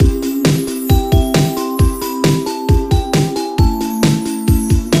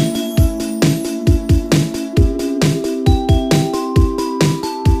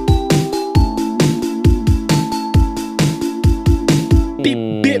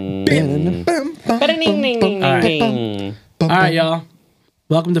All right, y'all.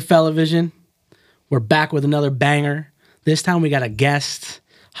 Welcome to Felavision. We're back with another banger. This time we got a guest.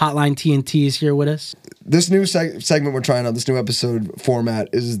 Hotline TNT is here with us. This new segment we're trying out, this new episode format,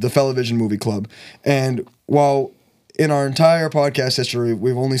 is the Felavision Movie Club. And while in our entire podcast history,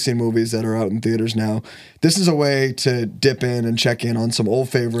 we've only seen movies that are out in theaters now, this is a way to dip in and check in on some old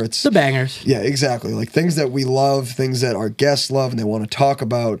favorites. The bangers. Yeah, exactly. Like things that we love, things that our guests love and they want to talk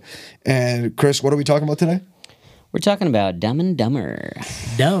about. And Chris, what are we talking about today? We're talking about Dumb and Dumber.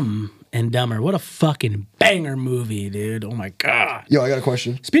 Dumb and Dumber. What a fucking banger movie, dude. Oh my God. Yo, I got a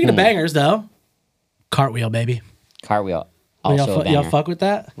question. Speaking of bangers, though, Cartwheel, baby. Cartwheel. Also a banger. Y'all fuck with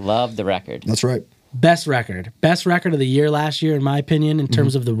that? Love the record. That's right. Best record of the year last year, in my opinion, in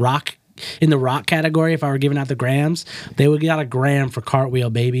terms of the rock. In the rock category, if I were giving out the grams, they would get a gram for Cartwheel,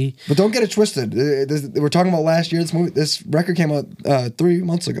 baby. But don't get it twisted. We're talking about last year. This record came out 3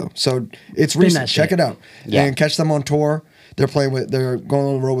 months ago, so it's recent. Check it out and catch them on tour. They're going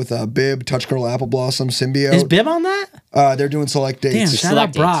on the road with Bib, Touch Girl, Apple Blossom, Symbiote. Is Bib on that? They're doing select dates. Damn, shout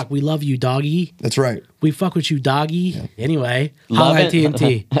out Brock. We love you, doggy. That's right. We fuck with you, doggy. Yeah. Anyway, Hotline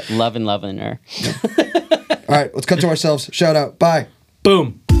TNT. Loving her. All right, let's cut to ourselves. Shout out. Bye.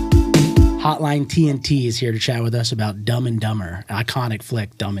 Boom. Hotline TNT is here to chat with us about Dumb and Dumber, an iconic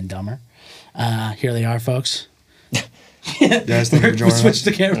flick, Dumb and Dumber. Here they are, folks. Yes, thank you for joining us. Switch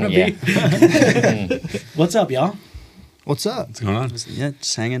the camera. Yeah. What's up, y'all? What's up? What's going on? Yeah,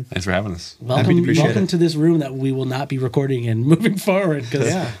 just hanging. Thanks for having us. Welcome to this room that we will not be recording in moving forward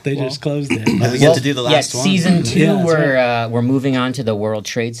because they just closed it. We get to do the last one. Season 2, we're moving on to the World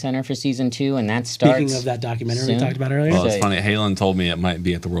Trade Center for season 2, and that starts. Speaking of that documentary soon. we talked about earlier. Well, it's funny. Halen told me it might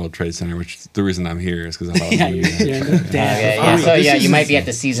be at the World Trade Center, which is the reason I'm here is because I thought it was you might be at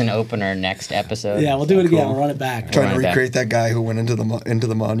the season opener next episode. Yeah, we'll do it again. We'll run it back. Trying to recreate that guy who went into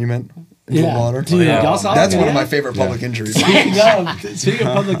the monument. Into the water. Dude, y'all saw That's that one of my favorite public injuries. Speaking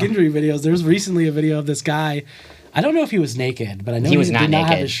of public injury videos, there was recently a video of this guy. I don't know if he was naked, but I know he did not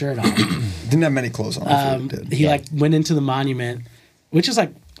have his shirt on. Didn't have many clothes on. He went into the monument, which is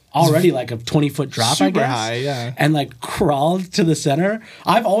like already like a 20-foot drop, Super I guess. high, yeah. And like crawled to the center.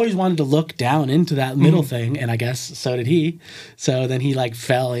 I've always wanted to look down into that middle thing, and I guess so did he. So then he like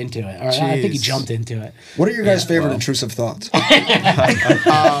fell into it. Or I think he jumped into it. What are your guys' favorite intrusive thoughts?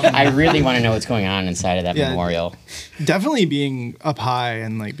 I really want to know what's going on inside of that memorial. Definitely being up high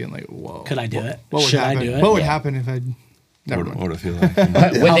and like being like, whoa. Could I do it? What would Should happen? I do it? What would happen if I... Never What mind. would it feel like?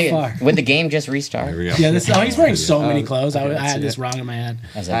 Would the game just restart? Here we go. Yeah, he's wearing so many clothes. I had this wrong in my head.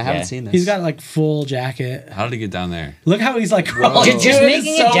 I haven't seen this. He's got like full jacket. How did he get down there? Look how he's like crawling. Just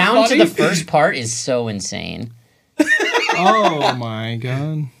making it down to the first part is so insane. Oh my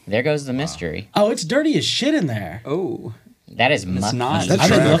god. There goes the mystery. Oh, it's dirty as shit in there. Oh. That is much. not. I've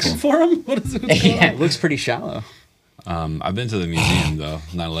been looking for him. What is it? It looks pretty shallow. I've been to the museum, though,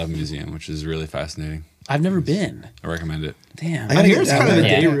 9/11 Museum, which is really fascinating. I've never been. I recommend it. Damn. I hear it's kind of a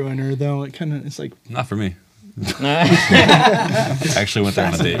day Yeah. ruiner, though. It's like... Not for me. I actually went there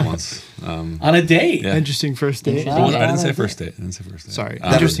on a date once. On a date? Yeah. Interesting first date. Well, I didn't say first date. Sorry.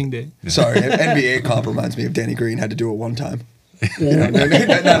 Interesting date. Sorry, NBA comp reminds me of Danny Green had to do it one time.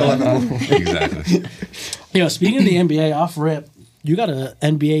 9/11. Exactly. Speaking of the NBA, off rip, you got an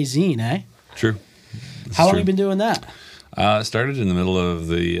NBA zine, eh? True. How long have you been doing that? It started in the middle of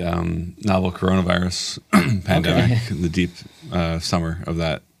the novel coronavirus pandemic, the deep summer of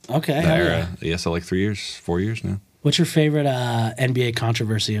that era. Yeah, so like 4 years now. What's your favorite NBA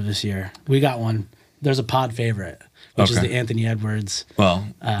controversy of this year? We got one. There's a pod favorite, which is the Anthony Edwards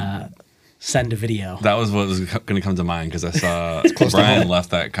send a video. That was what was going to come to mind because I saw Brian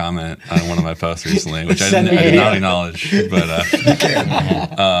left that comment on one of my posts recently, which I did not acknowledge. But I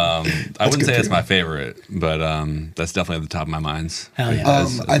wouldn't say it's my favorite, but that's definitely at the top of my minds. Hell yeah.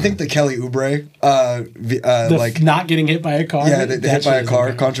 I think the Kelly Oubre, not getting hit by a car. Yeah, the hit by a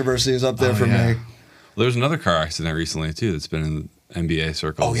car controversy is up there for me. Well, there was another car accident recently too that's been in NBA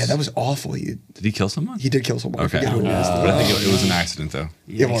circles. Oh yeah, that was awful. Did he kill someone? He did kill someone. Okay, but I think it was an accident though.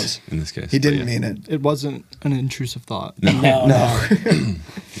 It was in this case. He didn't mean it. It wasn't an intrusive thought. No. Yeah.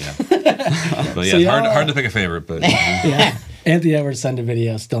 But yeah, hard to pick a favorite, but yeah. Anthony Edwards send a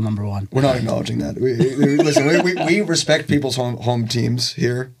video, still number one. We're not acknowledging that. We respect people's home teams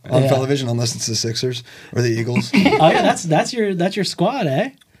here on television, unless it's the Sixers or the Eagles. Oh yeah, that's your squad, eh?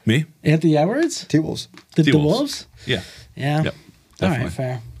 Me? Anthony Edwards? T-Wolves. The Wolves? Yeah. Yeah. Yep. All Definitely. right,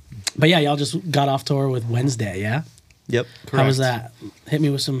 fair. But yeah, y'all just got off tour with Wednesday, yeah? Yep. Correct. How was that? Hit me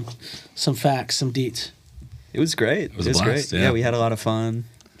with some facts, some deets. It was great. It was a blast, great. Yeah, we had a lot of fun.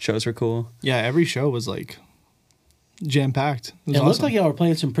 Shows were cool. Yeah, every show was like jam packed. It looked like y'all were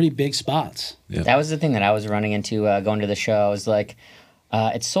playing some pretty big spots. Yeah. That was the thing that I was running into going to the show. I was like,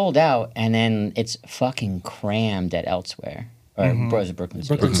 it's sold out, and then it's fucking crammed at Elsewhere. Or was it Brooklyn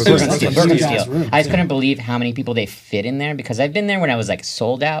Steel? Brooklyn Steel. I just couldn't believe how many people they fit in there because I've been there when I was like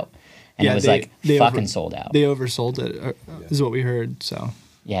sold out, and it was fucking sold out. They oversold it, is what we heard. So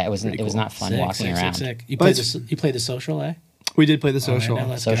yeah, it was not fun walking around. Sick. You played the social, eh? We did play the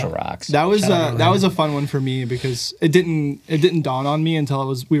social. Social rocks. That was a fun one for me because it didn't dawn on me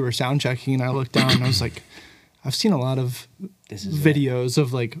until we were sound checking and I looked down and I was like, I've seen a lot of videos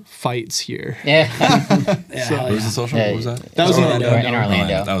of like fights here. Yeah. What was the social? What was that? That was in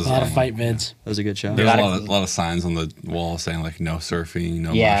Orlando. That was a lot of fight vids. That was a good show. There was a lot of signs on the wall saying like no surfing,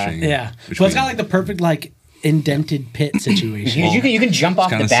 no moshing. Yeah. But it's got like the perfect like indented pit situation. You can jump off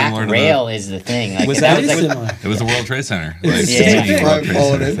the back rail is the thing. Like, that was similar. It was the World Trade Center. Yeah.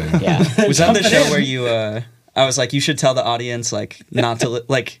 Was that the show where you? I was like, you should tell the audience like not to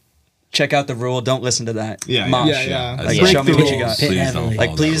check out the rule. Don't listen to that. Mosh. Yeah. Like, show me what you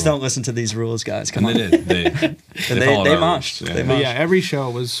got. Please don't listen to these rules, guys. Come on. They did. They moshed. Yeah. They But moshed. yeah, every show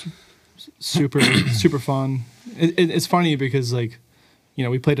was super fun. It's funny because like, you know,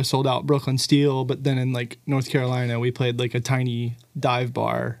 we played a sold out Brooklyn Steel, but then in like North Carolina, we played like a tiny dive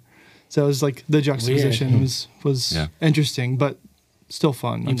bar. So it was like the juxtaposition was interesting, but still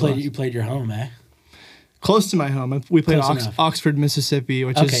fun. You played your home, eh? Close to my home. We played Close enough. Oxford, Mississippi,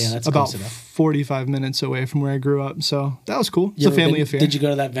 which is about 45 minutes away from where I grew up. So that was cool. It's a family affair. Did you go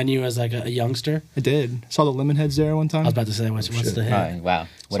to that venue as like a youngster? I did. Saw the Lemonheads there one time. I was about to say, what's the hit? Wow.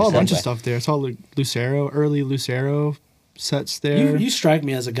 Saw a bunch of stuff there. Saw early Lucero sets there. You strike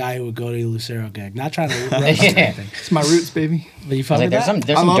me as a guy who would go to a Lucero gig. Not trying to roast anything. It's my roots, baby. But you found there's some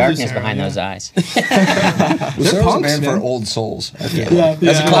darkness Lucero, behind those eyes. Lucero's a man for old souls. I feel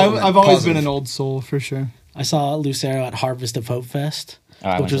I've always been an old soul for sure. I saw Lucero at Harvest of Hope Fest,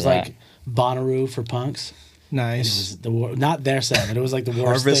 which was like Bonnaroo for punks. Nice. It was not their set, but it was like the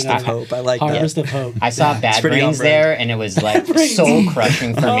worst Harvest thing. of Hope. I like Harvest of Hope. I saw Bad Brains there, and it was like soul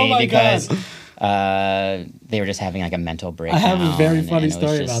crushing for me because they were just having like a mental breakdown. I have a very funny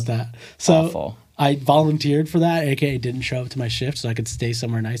story about that. So awful. I volunteered for that, aka didn't show up to my shift so I could stay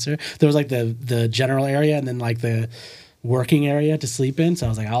somewhere nicer. There was like the general area and then like the working area to sleep in. So I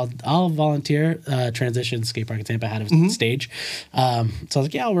was like, I'll volunteer. Transition skate park in Tampa had a stage. So I was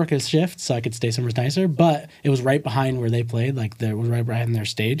like, yeah, I'll work a shift so I could stay somewhere nicer. But it was right behind where they played. Like it was right behind their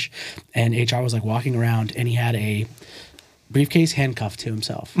stage. And HR was like walking around and he had a briefcase handcuffed to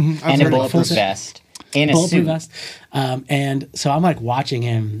himself. And a bulletproof vest. In a suit. Vest. And so I'm like watching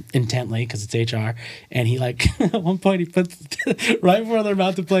him intently because it's HR. And he like, at one point he puts, right before they're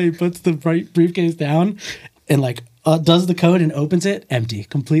about to play, he puts the briefcase down and like, does the code and opens it, empty,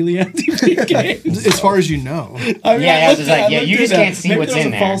 completely empty briefcase. As far as you know. I mean, I was just like, you just can't see what's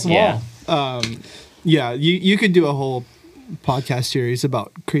in there. False wall. Yeah, you could do a whole podcast series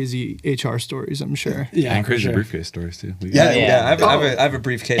about crazy HR stories, I'm sure. Yeah, and crazy briefcase stories too. I have a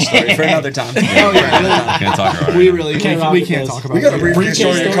briefcase story for another time. Can't talk about it. We really can't. We can't talk about it. We got a briefcase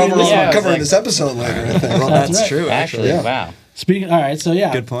story to cover in this episode later. I think. Well, that's true. Actually, wow. All right, so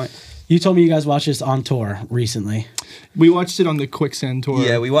yeah. Good point. You told me you guys watched this on tour recently. We watched it on the Quicksand tour.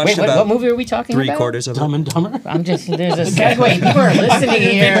 Yeah, we watched Wait, what movie are we talking about? 3/4 of it. Dumb and Dumber? There's a segue. People are listening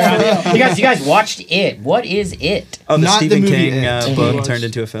here. You guys watched it. What is it? Oh, the Not Stephen the movie King It. book turned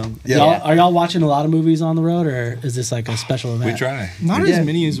into a film. Yeah. Are y'all watching a lot of movies on the road, or is this like a special event? We try. Not as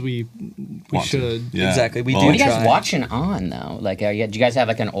many as we should. Yeah. Exactly. We What are do you guys try. watching on though? Like, do you guys have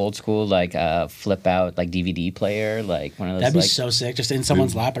like an old school like flip out like DVD player, like one of those? That'd be like, so sick. Just in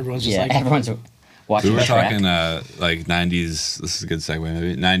someone's lap, everyone's just like, everyone's watching. We were the track. talking like 90s, this is a good segue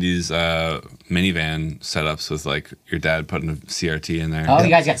maybe, 90s minivan setups with like your dad putting a CRT in there. Oh, you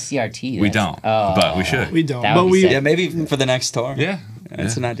guys got CRT. We don't, but we should. We don't. That But would be we. sick. Yeah, maybe for the next tour. Yeah.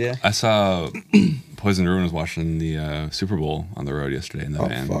 That's an idea. I saw Poison Ruin was watching the Super Bowl on the road yesterday in the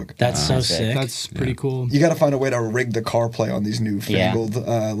van. Fuck. that's so sick. That's pretty cool. You got to find a way to rig the car play on these newfangled,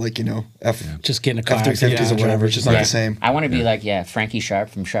 Just getting a car. F-350s or whatever. It's just not the same. I want to be like Frankie Sharp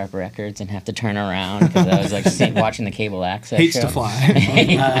from Sharp Records and have to turn around because I was like watching the cable access. Hates show. to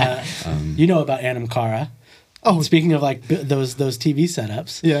fly. You know about Anam Cara. Oh, speaking of like those TV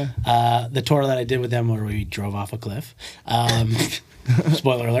setups. Yeah. The tour that I did with them where we drove off a cliff.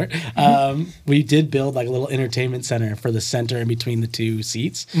 Spoiler alert. We did build like a little entertainment center for the center in between the two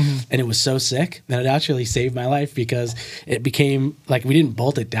seats. And it was so sick that it actually saved my life because it became like we didn't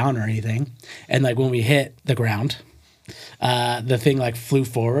bolt it down or anything. And like when we hit the ground, the thing like flew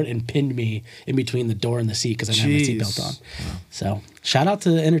forward and pinned me in between the door and the seat because I didn't have my seatbelt on. So Shout out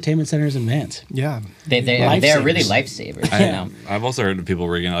to entertainment centers and vans. Yeah. They're really lifesavers. You know? I've also heard of people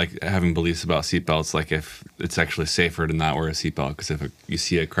rigging, like having beliefs about seatbelts, like if it's actually safer to not wear a seatbelt because if you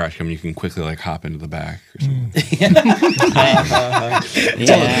see a crash coming, you can quickly like hop into the back or something.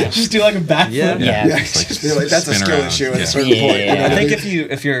 Just do like a backflip. Yeah. Just be like, that's a skill around. issue at Yeah. a certain point. You know Yeah. what I I think mean?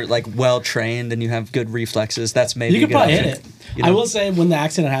 if you're like well trained and you have good reflexes, that's maybe You a could good probably option. hit it. You know? I will say when the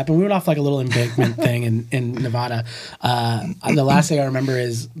accident happened, we went off like a little embankment thing in Nevada. The last thing I remember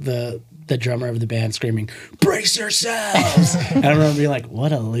is the drummer of the band screaming, "Brace yourselves!" And I remember being like,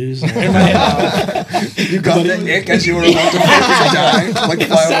 "What a loser!" In my head. You got the ick as you were about to fucking die, like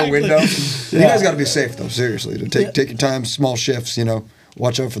fly out a window. You Yeah. guys got to be safe though. Seriously, to take your time, small shifts. You know,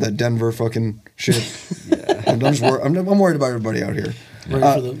 watch out for that Denver fucking shit. I'm worried about everybody out here.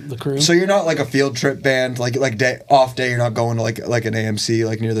 Ready for the crew. So you're not like a field trip band, like off day. You're not going to like an AMC,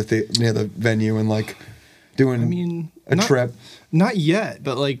 like near the venue and like doing a trip. Not yet,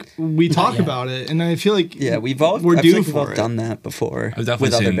 but like we talk yet. about it, and I feel like Yeah, we're I feel due like we've all for it. done that before. I've with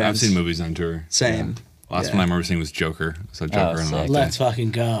definitely other seen. I've bands. seen movies on tour. Same. Last Yeah. one I remember seeing was Joker. So Joker and sick. Off Let's Day.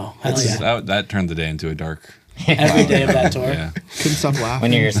 fucking go. Hell yeah. That turned the day into a dark. Every day of that tour. Yeah. Couldn't stop laughing.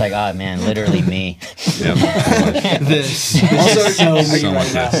 When you're just like, oh man, literally me. Yeah. this. Also, So me So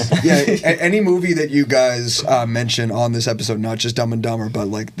much right now. this. yeah, any movie that you guys mention on this episode, not just Dumb and Dumber, but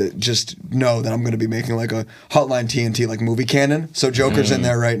like just know that I'm going to be making like a Hotline TNT like movie canon. So Joker's in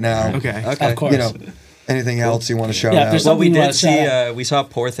there right now. Okay. Of course. You know, anything else you want to shout Yeah, if out? there's Well, we something you did wanna shout see. We saw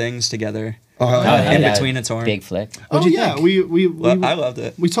Poor Things together. Oh, hell yeah. yeah, In yeah. between a tour. Big flick. Oh yeah, we I loved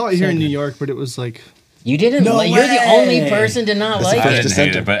it. we saw it here in New York, but it was like You didn't. No You're the way. only person to not like I First it. didn't hate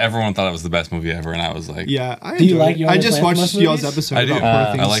Dissenter. it, but everyone thought it was the best movie ever, and I was like, yeah. I Do you enjoyed like it. your I other just Lanthimos watched y'all's movies? episode I do. about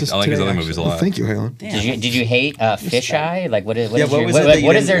Poor Things. I like just his today, other actually. movies a Well, lot. thank you, Halen. Did you hate Fisheye? Like what is Yeah, what your, was it that you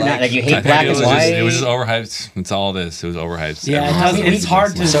what is there didn't not like? like you I hate think black and white? it was just overhyped. That's all it is. It was overhyped. Yeah, Everyone it thought does, it was it's the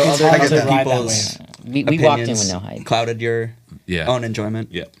hard best to, movie. So it's other hard to other ride that people's wave. we walked in with opinions no hype. clouded your Yeah. own enjoyment.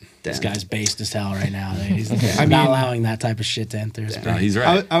 Yeah. Damn. This guy's based as hell right now. He's I not mean- allowing that type of shit to enter his No, brain. he's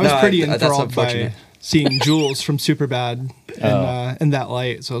right. I was No, pretty that's enthralled by unfortunate. seeing Jules from Superbad in that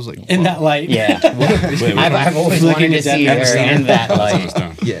light. So I was like, In whoa. that light. Yeah, Wait, I've always Flicking wanted to a see dead her episode. in that That's light. what I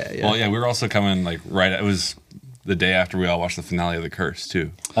was doing. Yeah. Well, yeah, we were also coming like right. It was the day after we all watched the finale of The Curse too,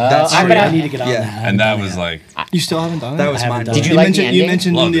 That's I, true. I need to get on Yeah. that. I haven't and that done was it yet. like You still haven't done it? That was I haven't mine. done Did it. you like the mentioned ending? you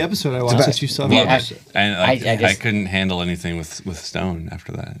mentioned in Loved the it. episode I the watched best. that you still haven't Yeah, watched it. and like, I I, just- couldn't handle anything with Stone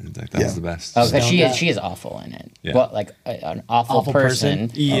after that. Like, that Yeah. was the best. Oh, but Stoned out. she is awful in it. Yeah. Well, like an awful, Awful person?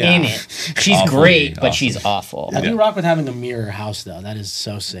 person, Yeah. in it. She's Awfully great, but awesome. she's awful. I do rock with having a mirror house though. That is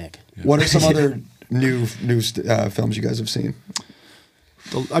so sick. What are some other new films you guys have seen?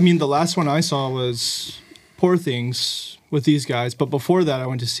 The last one I saw was Poor Things with these guys, but before that I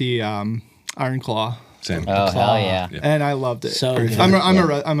went to see Iron Claw, Same. Oh hell yeah! Yeah. and I loved it. So good.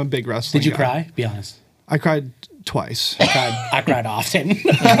 I'm a big wrestling. Did you guy. cry? Be honest. I cried twice. I cried often.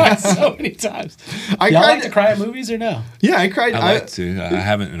 So many times. I Y'all cried. like to cry at movies or no? Yeah, I cried. I like to. I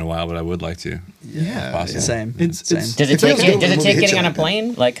haven't in a while, but I would like to. Yeah, Possible. Same. It's Same. Does it feels take good when does a it movie take hits getting you on a like that.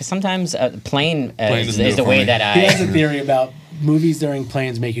 plane? Like 'cause sometimes Plane is doesn't do the it way for me. that He has I. a theory about movies during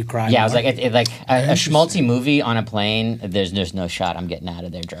planes make you cry. Yeah, I was more. like, a schmaltzy movie on a plane. There's no shot I'm getting out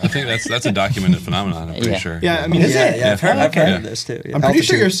of there, I think that's a documented phenomenon. I'm pretty Yeah. sure. Yeah, I mean, Is it? Yeah, I've heard Okay. of this too. Yeah. I'm pretty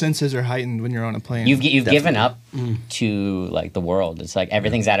sure Altitude. your senses are heightened when you're on a plane. You've given up to like the world. It's like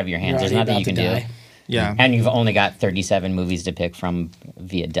everything's out of your hands. You're There's already nothing you about can to do. die. yeah. And you've only got 37 movies to pick from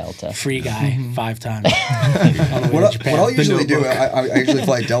via Delta. Free guy 5 times. On the way What, to I, Japan. what I'll usually do, Notebook. I usually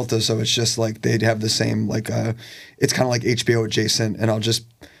fly Delta, so it's just like they'd have the same it's kind of like HBO adjacent, and I'll just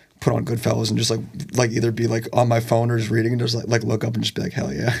put on Goodfellas and just like either be like on my phone or just reading and just like look up and just be like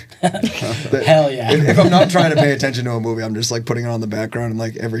hell yeah. Hell yeah. If I'm not trying to pay attention to a movie, I'm just like putting it on the background, and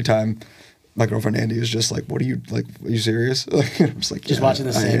like every time my girlfriend Andy is just like, "What are you like? Are you serious?" Like, I'm just like, Just "Yeah, watching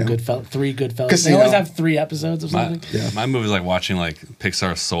the I same am." Goodfellas, 3 Goodfellas. Casino. They always have 3 episodes of My, something. my movie's like watching like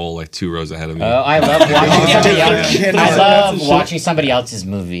Pixar Soul like 2 rows ahead of me. Oh, I love watching somebody else. Yeah. I love That's watching somebody else's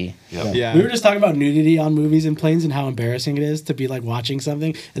movie. Yep. Yeah. We were just talking about nudity on movies and planes and how embarrassing it is to be like watching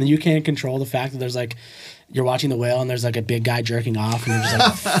something and then you can't control the fact that there's like you're watching The Whale and there's like a big guy jerking off and you're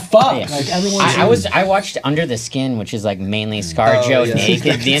just like fuck. Yeah. Like everyone's I watched Under the Skin, which is like mainly ScarJo yeah.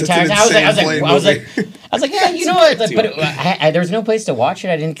 naked the It's entire an time. I was like, yeah, you know what? Like, but there was no place to watch it.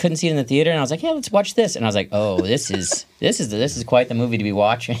 I couldn't see it in the theater, and I was like, yeah, let's watch this. And I was like, oh, this is quite the movie to be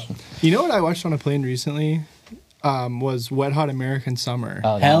watching. You know what I watched on a plane recently? Was Wet Hot American Summer.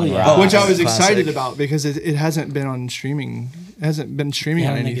 Oh, that Hell one yeah. rocks. Which I that's was a excited classic. about because it hasn't been on streaming. It hasn't been streaming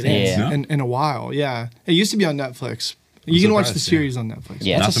Yeah, on I don't think it anything is. in a while. Yeah, it used to be on Netflix. You can watch the surprised, yeah. series on Netflix.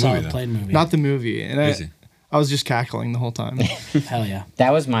 Yeah, It's Not a the movie, solid though. plane movie. Not the movie. And Crazy. I was just cackling the whole time. Hell yeah.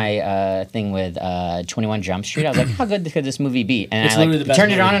 That was my thing with 21 Jump Street. I was like, how good could this movie be? And It's I literally the best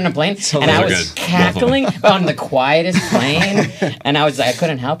turned it on movie. a plane, and those I are was good. cackling on the quietest plane. And I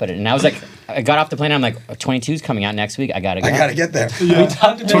couldn't help it. And I was like, I got off the plane, and I'm like, 22 is coming out next week. I gotta go. I gotta get there. We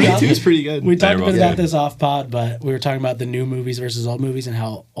talked a bit 22 about is pretty good. We talked a They're bit both about good. this off pod, but we were talking about the new movies versus old movies and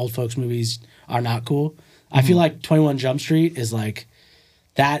how old folks movies are not cool. I feel like 21 Jump Street is like,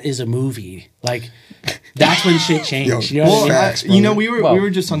 that is a movie. Like, that's when shit changed. You know what I Well, mean? Facts, you know, brother. we were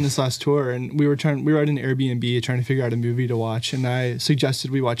just on this last tour, and we were at an Airbnb trying to figure out a movie to watch, and I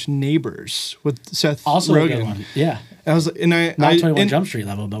suggested we watch Neighbors with Seth Also a Rogen. good one. Yeah. I was, and I, Not I 21 and- Jump Street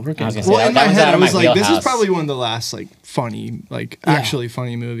level, but we're I good. was gonna say, Well, in that my was head, out I of my was like, this is wheelhouse. probably one of the last like funny, like Yeah. actually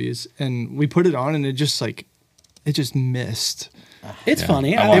funny movies, and we put it on, and it just missed. It's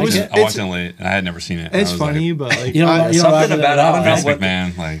funny. I I watched like it. it. I watched it late. And I had never seen it. It's I was funny, Like, but like You know, I- you know something what about it, I don't know Vince what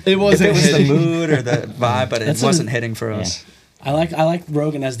McMahon, like it if wasn't it was the hitting. mood or the vibe, but it That's wasn't a- hitting for us. I like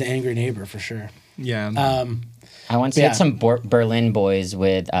Rogan as the angry neighbor for sure. Yeah, I once Yeah. had some Berlin boys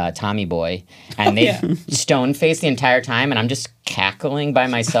with Tommy Boy, and they stone faced the entire time, and I'm just cackling by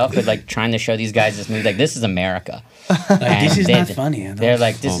myself with like trying to show these guys this movie. Like, this is America. Like, this And is not funny. They're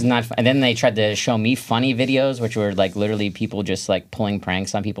like, this is not. And then they tried to show me funny videos, which were like literally people just like pulling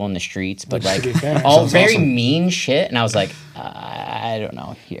pranks on people in the streets, but Which, like to be fair, all sounds very awesome. mean shit. And I was like, I don't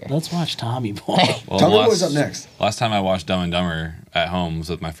know here. Let's watch Tommy Boy. well, Tommy last- Boy's up next. Last time I watched Dumb and Dumber at home was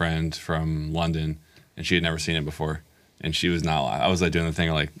with my friend from London, and she had never seen it before. And she was not. I was like doing the thing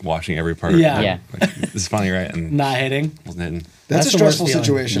of like watching every part. Yeah. of it. Yeah. Like, this is funny, right? And Not hitting. wasn't hitting. That's That's a the worst stressful feeling.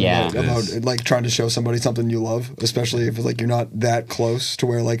 situation Yeah. about, It about is. like trying to show somebody something you love, especially if it's like you're not that close to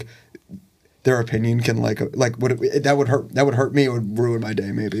where like their opinion can like that would hurt me. It would ruin my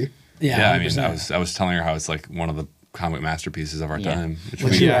day maybe. Yeah, Yeah, I mean, 100%. I was telling her how it's like one of the comic masterpieces of our Yeah. time. Which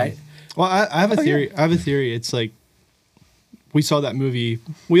Which we- you're right. Well, I have a theory. I have a theory. It's like we saw that movie.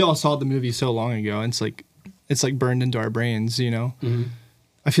 We all saw the movie so long ago, and it's like burned into our brains. You know. Mm-hmm.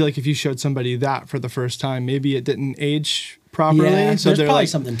 I feel like if you showed somebody that for the first time, maybe it didn't age properly. Yeah, so there's they're probably like,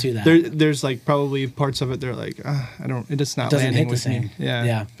 something to that. There's like probably parts of it. They're like, I don't. It's not Doesn't landing hit the with same. me. Yeah.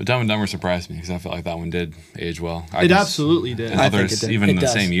 Yeah. But Dumb and Dumber surprised me because I felt like that one did age well. It absolutely did. And I think others, it did. even It in the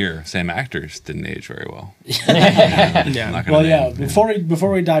does. same year, same actors didn't age very well. Yeah. I'm not gonna Well, yeah. name-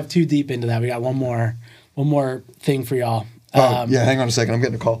 Before we dive too deep into that, we got one more thing for y'all. Yeah, hang on a second. I'm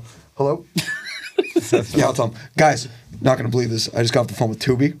getting a call. Hello? Yeah, I'll tell them. Guys, not going to believe this. I just got off the phone with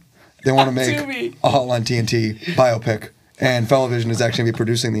Tubi. They want to make Tubi. a Hotline TNT biopic, and Fellovision is actually going to be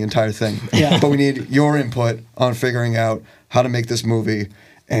producing the entire thing. Yeah. But we need your input on figuring out how to make this movie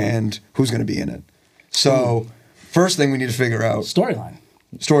and who's going to be in it. So, first thing we need to figure out, Storyline.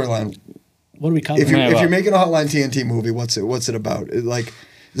 storyline. What do we cover? If you're, Yeah, if well- you're making a Hotline TNT movie, what's it about? Is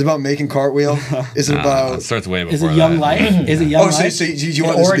it about making cartwheel? Is it Nah, about... it starts way before Is it Young that. Life? Is it Young Oh, so, Life? so you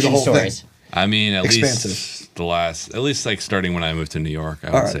want this to be the Origin whole stories. thing? I mean, at Expansive. least at least like starting when I moved to New York, I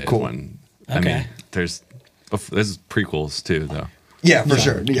would All right, say cool. is when. I Okay. mean, there's prequels too, though. Yeah, for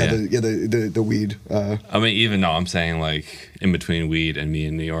sure. Yeah, Yeah. the weed. I mean, I'm saying like in between Weed and me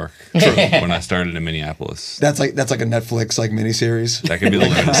in New York when I started in Minneapolis. That's like a Netflix like miniseries. That could be the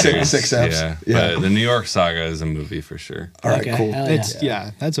limited series. Six eps. Yeah. Yeah. But the New York saga is a movie for sure. All right, Okay, cool. hell yeah. It's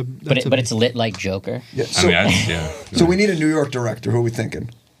that's a. But That's but it's lit like Joker. Yeah, I so, mean, yeah. so we need a New York director. Who are we thinking?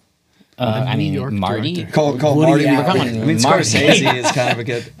 I mean, York Marty. director. Call Woody Marty. Allen. Come Marty. on. I mean, Marty. Scorsese is kind of a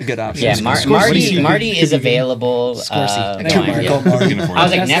good option. Yeah, Scorsese Marty could is be good. available. Scorsese. Go Two on, people yeah. call Marty. Can afford I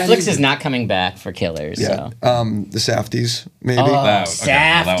was it. like, That's Netflix easy. is not coming back for Killers. Yeah. So. The Safdies, maybe. Oh, That- okay,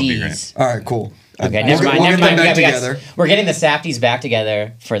 well, that would be Safdies. All right, cool. Okay, We'll never get- mind. we'll Never get them mind. back We got- together. we're getting the Safdies back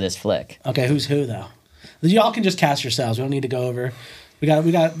together for this flick. Okay, who's who though? Y'all can just cast yourselves. We don't need to go over. We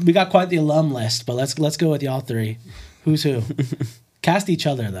got quite the alum list, but let's go with y'all three. Who's who? Cast each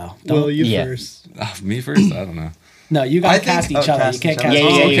other though. Don't- Will you Yeah. first? Me first? I don't know. no, you I gotta think- cast each oh, other. cast You can't each cast. other.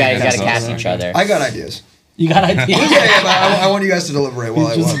 Yeah, okay, you gotta that's cast awesome. each other. I got ideas. You got ideas. Yeah, but I want you guys to deliberate while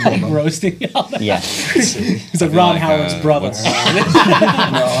I He's just like watch. roasting y'all. Yeah. He's like feel Ron like, Howard's brother. what's- No,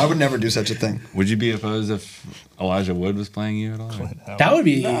 I would never do such a thing. Would you be opposed if Elijah Wood was playing you at all? That would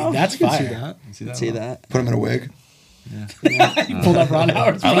be. That's fire. See that? See that? Put him in a wig. He pulled up Ron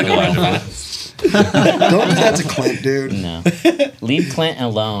Howard's I like brother. Elijah Wood. Don't do that to Clint, dude. No. Leave Clint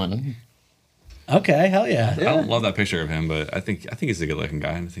alone. Okay, hell yeah. I don't love that picture of him, but I think he's a good looking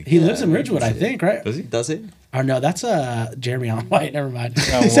guy. I think He lives in Ridgewood, I think, right? does he? Does it? Or no, that's Jeremy Allen White. Never mind.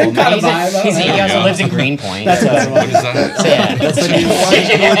 Oh, Same well, kind of he's a- vibe. he's a- I he don't also know. lives in Greenpoint. That's so, a better What one. is that? so yeah. That's the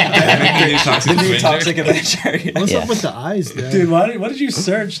new, Toxic the new Avenger? Toxic Avenger. What's Yeah. up with the eyes there? Dude, what did you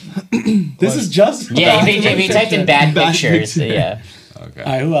search? This is just. Yeah, if you typed in bad Bad pictures, picture. yeah. Okay.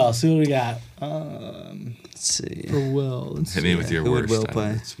 All right, who else? Who do we got? see. For Will. Let's Hit me see. with your Who would worst. Will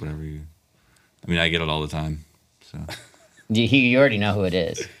play? It's whatever you. I mean, I get it all the time. So You already know who it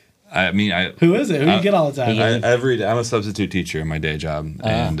is. I mean, Who is it? Who you get all the time? every day, I'm a substitute teacher in my day job,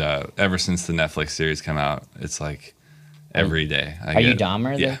 and ever since the Netflix series came out, it's like every day. Are you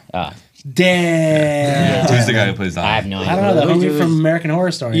Dahmer? Yeah. Damn. Who's the guy who plays Dahmer? I have no idea. I don't know, the homie from American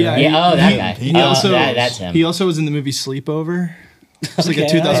Horror Story. Yeah. right? Yeah, that guy. He also that's him. He also was in the movie Sleepover. It's like a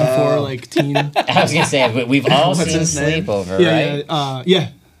Okay. 2004 like teen. I was gonna say we've all seen his name? Sleepover, Yeah, right? yeah.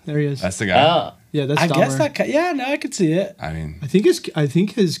 There he is. That's the guy. Oh, Yeah, that's I Dahmer. guess that. Yeah, no, I could see it. I mean, I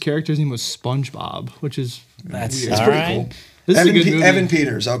think his character's name was SpongeBob, which is That's weird. all pretty right. cool. This is a good movie. Evan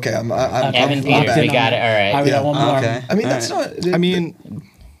Peters. Okay, I'm Evan I'm Peters, back. we got it. All I right. mean, that one more. Okay. I mean, that's not. I mean,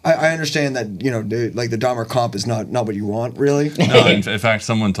 I understand that like the Dahmer comp is not what you want, really. no. In fact,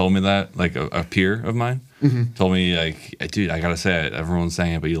 someone told me that, like a peer of mine, told me like, dude, I gotta say it. Everyone's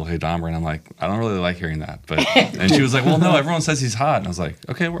saying it, but you look like Dahmer, and I'm like, I don't really like hearing that. But and she was like, well, no, everyone says he's hot, and I was like,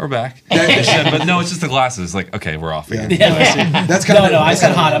 okay, we're back. She said, but no, it's just the glasses. Like, okay, we're off again. That's kind of No, I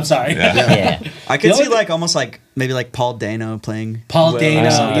said hot. I'm sorry. Yeah. I could The see only- like almost like maybe like Paul Dano playing Paul Will or Dano.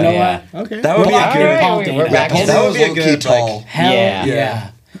 something. You know Yeah. what? okay. That would be Well, a I good. agree. Paul We're Dano. back. Paul in. That would be a Dano's good, low-key tall. like- Hell Yeah.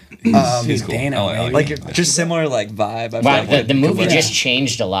 yeah. He's cool. Dano, I baby. Like just similar like vibe. I feel Wow, like the it movie could work. just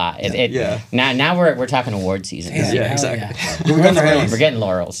changed a lot. Yeah. Now we're talking award season. Damn, Yeah, hell exactly. We're in the race. We're getting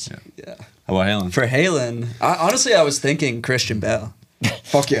laurels. How about Halen? For Halen, honestly, I was thinking Christian Bale.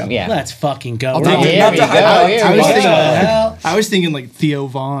 Fuck yeah. Yeah. Let's fucking go. I'll We're take on- it. Here Not we to go. hype- Here I we was go. thinking- Hell. I was thinking like Theo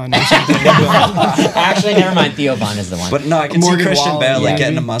Vaughn or something. Actually, never mind. Theo Vaughn is the one. But no, I can Morgan see Christian Wallen, Bale like yeah.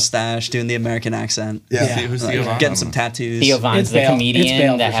 getting a mustache, doing the American accent, Yeah. Yeah. Who's like, Theo Von? getting some tattoos. Theo Vaughn's It's the Bale. It's comedian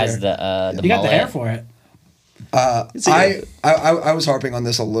Bale that for has sure. the You got the mullet. hair for it. I was harping on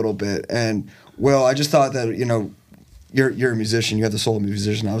this a little bit, and Will, I just thought that you're a musician, you have the soul of a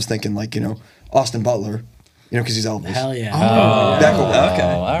musician. I was thinking like Austin Butler, because he's Elvis. Hell yeah. That could work. Okay.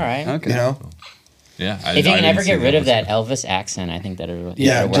 Oh, all right. Okay. Yeah. If you can ever get rid of that Elvis accent, I think that it'll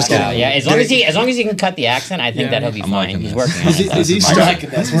Yeah, work just out. a- Yeah, as long as he can cut the accent, I think that he'll be I'm fine. liking He's this. working. Is he, on it. is he This stuck? like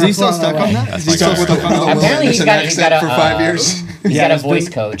this. Is he still stuck on that? That's Is he my still guy. stuck on With a that? Will Apparently he's Anderson got accent for 5 years. He's Yeah, got a he's voice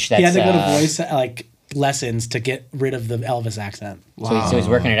been- coach. That's He had to go to voice lessons to get rid of the Elvis accent. So he's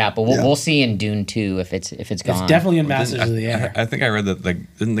working it out. But Yeah. we'll see in Dune 2 if it's gone. It's definitely in Masters of the Air. I think I read that, like,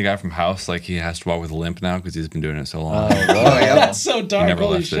 isn't the guy from House, like, he has to walk with a limp now because he's been doing it so long. Oh yeah. That's so He dark. never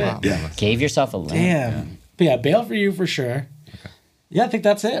Holy left shit. it. Yeah. Gave yourself a limp. Damn. But yeah, Bale for you for sure. Yeah, I think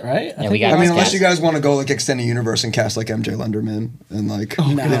that's it, right? Yeah, we got I mean, Yes. unless you guys want to go like extended universe and cast like MJ Lenderman and like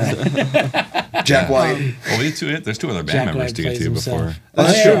Jack White. Well, there's two other band Jack members White to get plays to himself. before.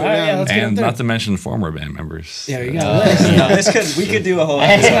 That's yeah, true. all right, yeah, let's get And him not through. to mention former band members. Yeah, you got this. No, we could do a whole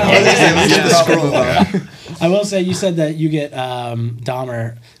episode. Let's get the scroll up. I will say, you said that you get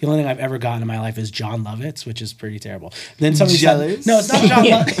Dahmer. The only thing I've ever gotten in my life is John Lovitz, which is pretty terrible. Then somebody Jealous? said, no, it's not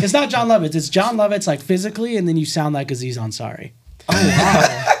John. It's not John Lovitz. It's John Lovitz, like physically, and then you sound like Aziz Ansari. Oh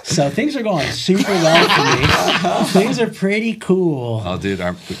wow! So things are going super well for me. Things are pretty cool. Oh, dude,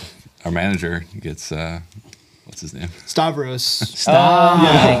 our manager gets, what's his name? Stavros. Stop. Oh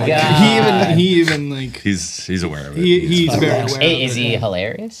my god. He even like He's aware of it. he's very aware. Hey, of is it. he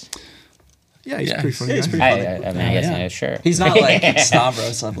hilarious? Yeah, he's Yeah. pretty funny. Yeah, he's guy. pretty I mean, I guess Yeah. sure. He's not like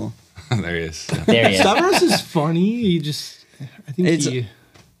Stavros level. There he is. There he is. Stavros is funny. He just, I think It's-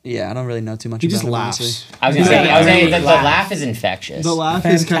 Yeah, I don't really know too much he about just him, laughs. honestly. I was gonna say, the laugh is infectious. The laugh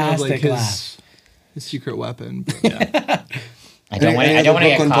is kind of like Fantastic his secret weapon. I don't want to get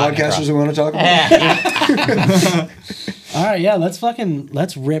Brooklyn caught. in the podcasters we want to talk about. Yeah. All right, yeah.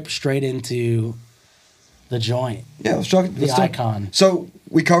 Let's rip straight into the joint. Yeah, let's talk. The icon. So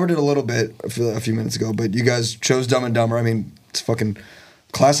we covered it a little bit a few minutes ago, but you guys chose Dumb and Dumber. I mean, it's a fucking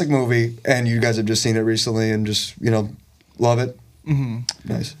classic movie, and you guys have just seen it recently and just love it. Mm-hmm.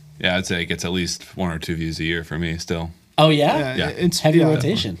 Nice. Yeah, I'd say it gets at least 1 or 2 views a year for me still. Oh yeah, Yeah. It's heavy yeah.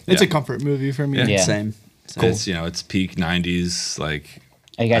 rotation. It's a Yeah. comfort movie for me. Yeah. Yeah. Same. It's, it's peak 90s, like,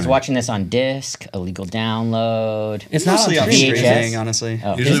 Are you guys watching this on disc, illegal download? It's not Mostly on on streaming. streaming, honestly.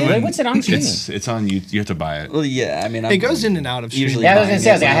 Oh, usually is it? when What's it on streaming? It's on you have to buy it. Well, yeah, I mean, It goes in and out of streaming. Usually Yeah, I was gonna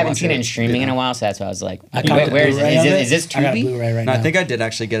say, I when I haven't watch seen it it. in streaming in a while, so that's why I was like, I got the where is Blu-ray it? of it. Is this I got a Tubi? Blu-ray right No, now. I think I did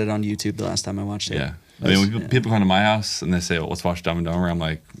actually get it on YouTube the last time I watched it. Yeah. I mean, when people come to my house and they say, well, let's watch Dumb and Dumber, I'm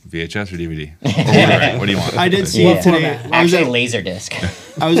like, VHS or DVD? Or Blu-ray? What do you want? I did see Yeah. it today. I was Actually, at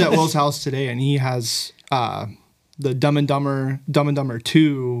Laserdisc. I was at Will's house today, and he has the Dumb and Dumber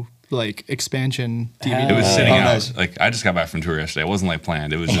 2 like expansion DVD. It was sitting Oh, out. nice. Like, I just got back from tour yesterday. It wasn't like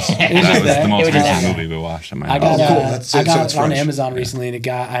planned. It was just, just that was there. the most It was just recent there. movie we watched at my I house. got, Oh, cool. That's- I so got it's it on fresh. Amazon recently, and I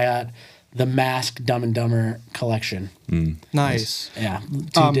got the Mask Dumb and Dumber collection. Nice. Yeah,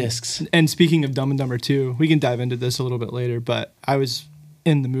 2 discs. And speaking of Dumb and Dumber 2, we can dive into this a little bit later, but I was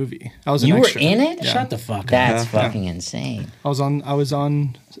in the movie. I was an You were extra. in it? Shut the fuck up. That's fucking insane. I was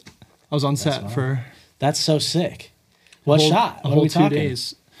on set for That's so sick. What whole- shot? a What are whole we 2 talking?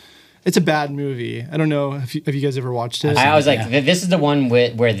 days. It's a bad movie. I don't know if you guys ever watched it. I was like, Yeah. this is the one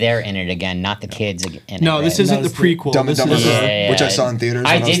where they're in it again, not the kids in it. No, this right? isn't No, the it's the prequel. Dumb and This Dumber, is- Yeah. which I saw in theaters.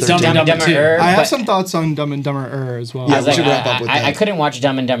 I when did was Dumb 13. and Dumber. Dumber 2. I have but some thoughts on Dumb and Dumber as well. I was we like, should wrap up with I that. couldn't watch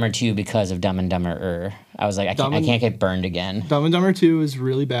Dumb and Dumber 2 because of Dumb and Dumber. I was like, I Dumb can't and- get burned again. Dumb and Dumber 2 is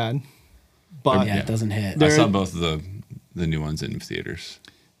really bad. But Yeah, it doesn't hit. I There- saw both of the new ones in theaters.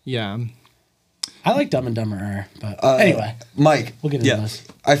 yeah. I like Dumb and Dumber, but anyway, Mike, we'll get into Yeah. this.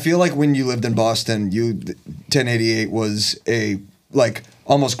 I feel like when you lived in Boston, 1088 was a like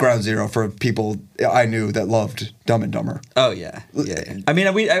almost ground zero for people I knew that loved Dumb and Dumber. Oh yeah. I mean,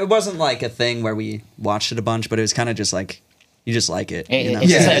 it wasn't like a thing where we watched it a bunch, but it was kind of just like you just like it. You know?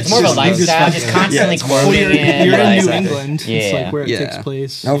 It's, Yeah, it's more of a just- lifestyle, just constantly Yeah. quoting Well, it. you're in like- New England. It's like where it Yeah. takes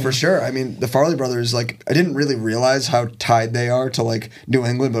place. No, for sure. I mean, the Farley brothers, like, I didn't really realize how tied they are to like New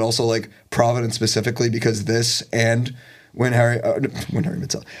England, but also like Providence specifically because this and when Harry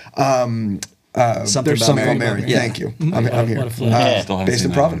met Sally. Something There's about something Mary. about Mary. Yeah. Thank you. I'm here. What a flip. Yeah. Still haven't Based seen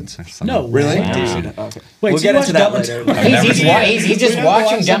in that Providence. one. So No Really? way. Dude, okay. Wait, We'll so get you into watched that Dumb and- later. He's just We watching watched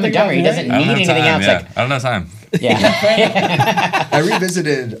Dumb and something Dumber. He about doesn't I don't need have anything time. else. Yeah, Like, I don't have time. yeah. I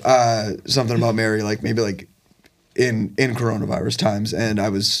revisited something about Mary, like maybe like in coronavirus times, and I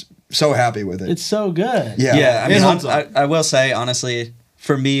was so happy with it. It's so good. yeah. Yeah, I It mean, holds up. I will say honestly,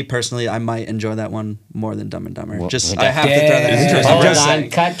 for me personally, I might enjoy that one more than Dumb and Dumber. Well, Just well, I have to throw that in Interesting. there. I'm Hold just on, saying.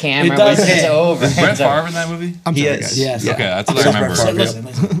 cut camera. It does It's hit. over. Is Brett It's over. Favre in that movie? I'm He sorry, is. guys. Yes. Okay, that's what I That's remember. Brett Favre, Listen,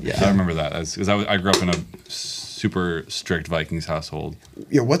 listen. Yeah. I remember that because I grew up in a super strict Vikings household.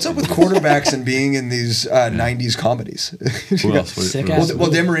 Yeah, what's up with quarterbacks and being in these 90s comedies? Who else? Sick who ass else? Well,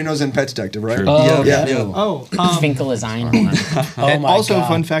 Dan Marino's in Pet Detective, right? Sure. Oh, Yeah. yeah. Oh, Finkel is Iron. Oh and my also God. a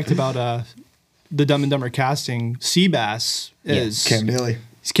fun fact about the Dumb and Dumber casting: Seabass is Cam Neely.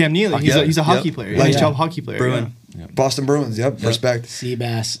 He's Cam Neely. He's a hockey player. Like- NHL hockey player. Bruin. Boston Bruins, yep, respect.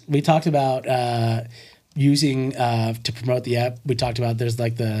 Seabass. We talked about using to promote the app. We talked about there's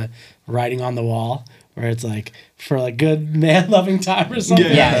like the writing on the wall where it's like for like good man loving time or something.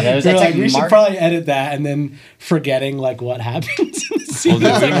 Yeah, that was- We're that's like like we should Mark- probably edit that and then forgetting like what happens in the scene.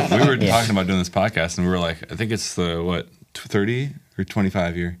 Well, dude, we were Yeah. talking about doing this podcast, and we were like, I think it's the 30 or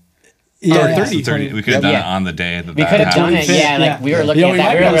 25 year. yeah, 30. 30. We could have done Yeah. it on the day that We could have done it. happened. Yeah, like we were looking Yeah, at we that.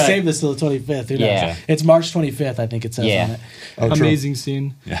 might We be were able to like, save this till the 25th. Who knows? Yeah. It's March 25th, I think it says Yeah. on it. Oh, true. Amazing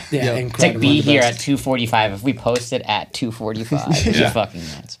scene. Yeah, it's like incredible. be the here best. at 2:45. If we post it at 2:45, it's Yeah. just fucking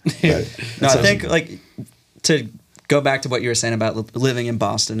nuts. No, I think like to go back to what you were saying about living in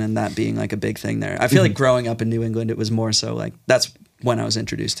Boston and that being like a big thing there. I feel like growing up in New England, it was more so like that's when I was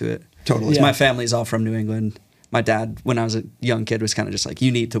introduced to it. Totally. Yeah. My family's all from New England. My dad, when I was a young kid, was kind of just like,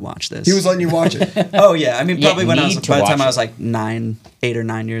 "You need to watch this." He was letting you watch it. Oh yeah, I mean, Yeah, probably when I was need to by the time watch I was it. like 8 or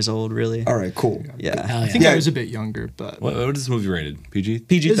 9 years old, really. All right, cool. Yeah, Hell I yeah. think Yeah. I was a bit younger, but What is this movie rated? PG?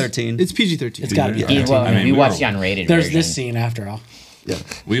 PG-13. It's PG-13. It's gotta be. Yeah. Well, I mean, we we watched were- the unrated There's version. this scene after all. Yeah.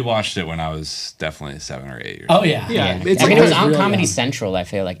 We watched it when I was definitely 7 or 8 years Oh old. yeah. Yeah, Yeah. it's I mean, like it was those on really Comedy young. Central. I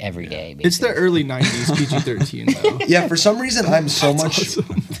feel like every day. It's the basically. early '90s PG-13 though. Yeah, for some reason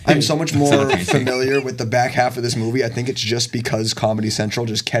I'm so much more familiar with the back half of this movie. I think it's just because Comedy Central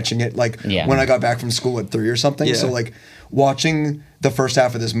just catching it like Yeah. when I got back from school at 3 or something. Yeah. So like watching the first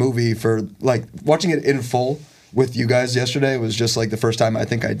half of this movie for like watching it in full with you guys yesterday was just like the first time I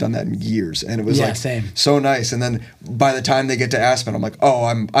think I'd done that in years, and it was Yeah, like same. so nice. And then by the time they get to Aspen, I'm like, oh,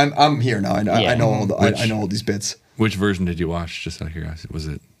 I'm here now. I know all the I know all these bits. Which version did you watch? Just out of curiosity, was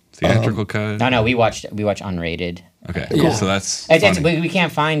it theatrical cut? No, we watched unrated. Okay, Yeah. so that's It's, funny. we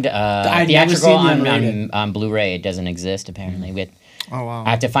can't find I've never theatrical seen the on, unrated. on Blu-ray. It doesn't exist apparently. We had, Oh wow. I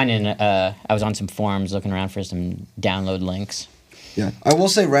have to find I was on some forums looking around for some download links. Yeah, I will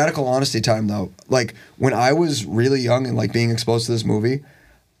say radical honesty time though. Like when I was really young and like being exposed to this movie,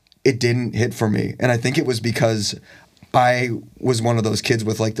 it didn't hit for me, and I think it was because I was one of those kids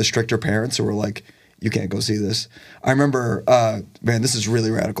with like the stricter parents who were like, "You can't go see this." I remember, man, this is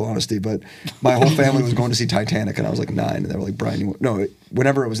really radical honesty, but my whole family was going to see Titanic, and I was like 9, and they were like, "Brian,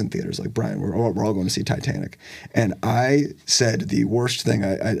 whenever it was in theaters, like Brian, we're all going to see Titanic," and I said the worst thing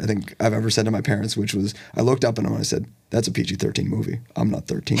I think I've ever said to my parents, which was I looked up at them and I said, "That's a PG-13 movie. I'm not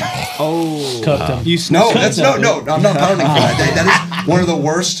 13." Oh, Cooked 'em. you No, snitched. that's no. I'm not pounding for that. That is one of the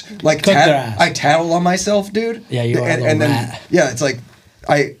worst. Like, Cook their ass. I tattle on myself, dude. Yeah, you are a little and then rat. yeah, it's like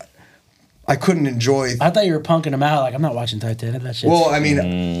I I couldn't enjoy. I thought you were punking him out. Like, I'm not watching Titanic. That shit. Well, I mean,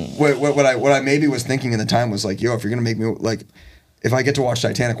 what I maybe was thinking in the time was like, yo, if you're gonna make me like, if I get to watch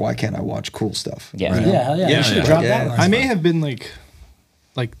Titanic, why can't I watch cool stuff? Yeah. Right? yeah, hell yeah. You should have dropped that line. I may have been like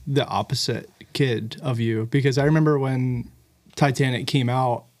the opposite kid of you, because I remember when Titanic came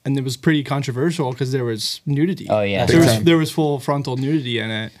out and it was pretty controversial because there was nudity. Oh, yeah. There was full frontal nudity in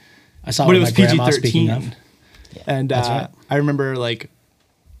it. I saw But what it was my grandma speaking PG-13. of. And That's right. I remember like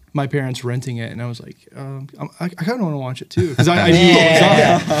my parents renting it, and I was like, I kind of want to watch it too, because I knew what was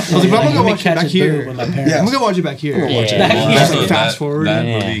up. I was like, but I'm gonna go watch it back here. With my parents. I'm gonna go watch it back here. Yeah. Also, Fast forward. that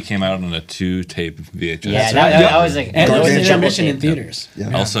Yeah. movie came out on a 2-tape VHS. Yeah, that was like And there was an Gargantuan. intermission in theaters.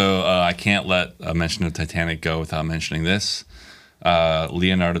 Yeah. Also, I can't let a mention of Titanic go without mentioning this.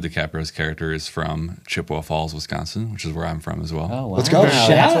 Leonardo DiCaprio's character is from Chippewa Falls, Wisconsin, which is where I'm from as well. Oh, wow. Let's go.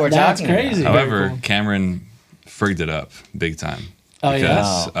 That's what we're That's talking crazy. about. However, cool. Cameron frigged it up big time. Oh,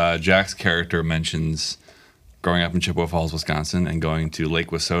 yeah? Because Jack's character mentions growing up in Chippewa Falls, Wisconsin, and going to Lake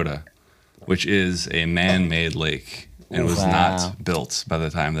Wissota, which is a man-made lake and was Wow. not built by the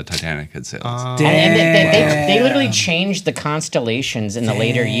time the Titanic had sailed. And they literally changed the constellations in the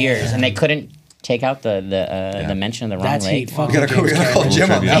later years, and they couldn't take out the mention of the wrong That's lake. heat. Fuck We gotta call Cool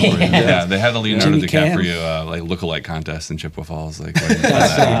Jim on trivia that for one. you. Yeah, they had a Leonardo Jimmy Cam. DiCaprio like lookalike contest in Chippewa Falls. Like,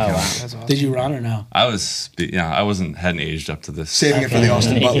 Wow. Did you run or no? I hadn't aged up to this. Saving it for the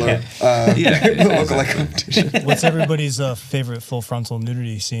Austin Butler lookalike competition. What's everybody's favorite full frontal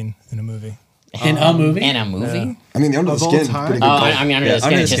nudity scene in a movie? In a movie? And a movie? I mean, the Under the Of all Skin is time? pretty Oh, good. I mean, Under the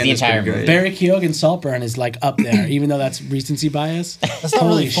Skin is just the entire movie. Barry Keoghan's Saltburn is like up there, even though that's recency bias. That's not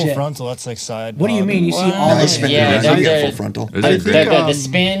Holy really full shit. frontal. That's like side. What do you bod. mean? You see all Nice of spin. it. Yeah, Yeah, you get they're- full frontal. Is I it think, The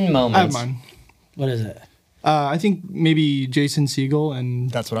spin I have moments. mine. What is it? I think maybe Jason Segel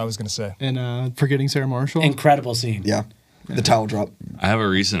That's what I was gonna say. and Forgetting Sarah Marshall. Incredible scene. Yeah, the towel drop. I have a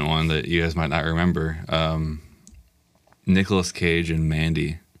recent one that you guys might not remember. Nicolas Cage and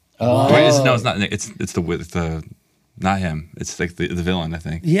Mandy. Oh. Wait, it's not. It's the not him. It's like the villain, I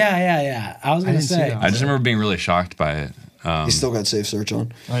think. Yeah. I was gonna didn't see say. that. I just remember being really shocked by it. He's still got safe search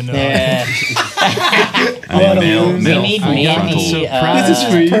on. I know. Yeah. I mean, We need full Mandy. frontal. This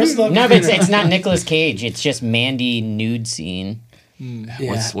is for you. personal. No, but it's not Nicolas Cage. It's just Mandy nude scene.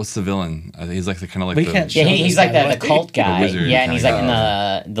 Yeah. What's the villain? I think he's like the kind of like We the. can't Yeah, show he's this, like by the the way. cult guy. wizard Yeah, and he's like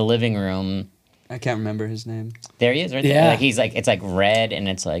kinda in the living room. I can't remember his name. There he is, right there. Yeah. Like he's like it's like red and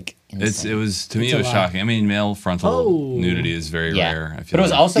it's like. It insane. was to me It's it a was lot. shocking. I mean, male frontal Oh. nudity is very Yeah, rare. I feel but it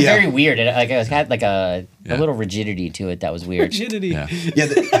was like. also Yeah. very weird. It had like a Yeah. little rigidity to it that was weird. Rigidity. Yeah. Yeah,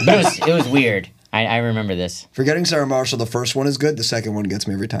 But it was weird. I remember this. Forgetting Sarah Marshall, the first one is good. The second one gets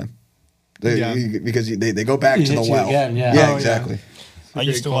me every time. Yeah. Because they go back You to the hit you well. again, yeah. yeah, Oh, yeah. exactly. I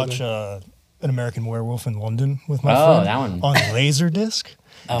used to Great watch An American Werewolf in London with my Oh, friend that one. on Laserdisc.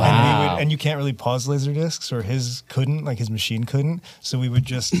 Oh, And, wow. and you can't really pause Laserdiscs, or his couldn't, like his machine couldn't. So we would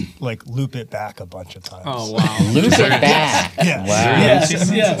just like loop it back a bunch of times. Oh wow. Lose it back. Yeah. Wow.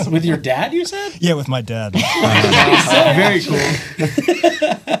 Yes. With your dad, you said? Yeah, with my dad. Very cool.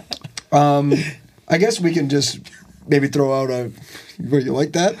 I guess we can just maybe throw out a. What, you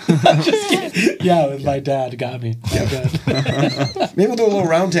like that? Yeah, with my dad. Got me. Maybe we'll do a little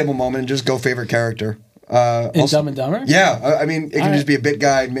roundtable moment and just go favorite character. In Dumb and Dumber? Yeah, I mean, it can All just be a bit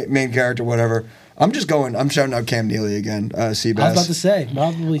guy, main character, whatever. I'm shouting out Cam Neely again, Seabass. I was about to say,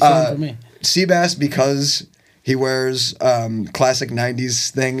 probably same for me. Seabass, because he wears classic 90s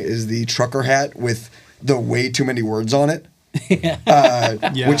thing, is the trucker hat with the way too many words on it.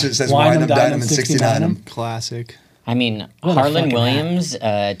 Yeah. Which it says Wine 'em, wine 'em, dine 'em, and 69 'em. Classic. I mean, What a Harlan fucking Williams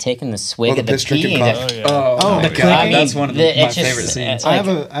taking the swig Oh, the of the piss drinking pee. cup. the- Oh, yeah. Oh, God, I mean, that's one of my it's just, favorite scenes. I have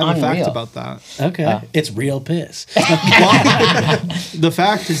like, a fact unreal. about that. Okay. It's real piss. The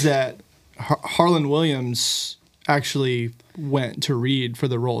fact is that Harlan Williams actually went to read for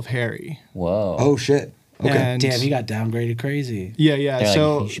the role of Harry. Whoa. Oh, shit. Okay. And Damn, he got downgraded crazy. yeah. They're like,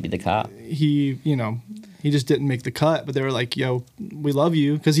 So you should be the cop. he just didn't make the cut, but they were like, "Yo, we love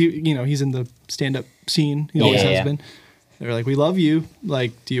you," because he's in the stand-up scene. He always Yeah, has yeah. been. They were like, "We love you.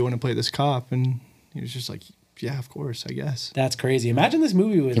 Like, do you want to play this cop?" And he was just like, "Yeah, of course, I guess." That's crazy. Imagine this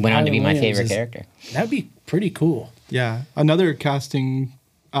movie with He went on to be Harlan my Williams favorite is- character. That'd be pretty cool. Yeah. Another casting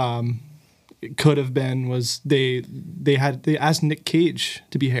it could have been was they asked Nick Cage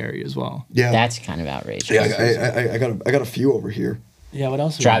to be Harry as well. Yeah. That's kind of outrageous. Yeah, I got a few over here. Yeah, what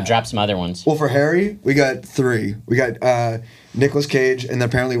else? we got? Drop some other ones. Well, for Harry, we got 3. We got Nicolas Cage and then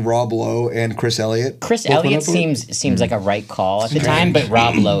apparently Rob Lowe and Chris Elliott. Chris Both went Elliott up for it? seems like a right call at the time, but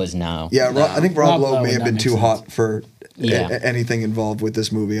Rob Lowe is no. Yeah, I think Rob Rob Lowe Lowe may would have not been make too sense. hot for Yeah. anything involved with this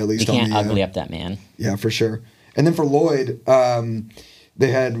movie, at You least on can't the ugly up that man. Yeah, for sure. And then for Lloyd,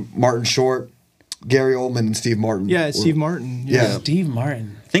 they had Martin Short, Gary Oldman, and Steve Martin. Yeah, Steve Martin. Yeah. Steve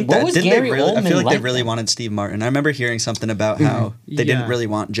Martin. I think What that was didn't Gary they really? I Oldman feel like they like really then? wanted Steve Martin. I remember hearing something about how they Yeah. didn't really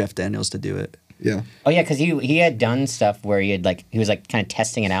want Jeff Daniels to do it. Yeah. Oh yeah, because he had done stuff where he was like kind of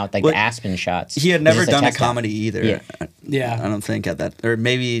testing it out, like Well, the Aspen shots. He had Was never just done a test out. comedy either. Yeah. Yeah. I don't think at that, or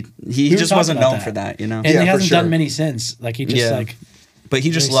maybe he We were just talking wasn't about known that. for that, you know. And Yeah, he for hasn't sure. done many since. Like he just Yeah. like, But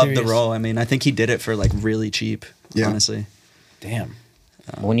he just very loved the serious. role. I mean, I think he did it for like really cheap. Yeah. Honestly. damn.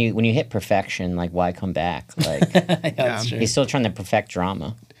 When you hit perfection, like why come back? Like Yeah, that's true. he's still trying to perfect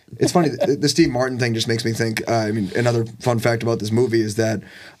drama. It's funny. The Steve Martin thing just makes me think. I mean, another fun fact about this movie is that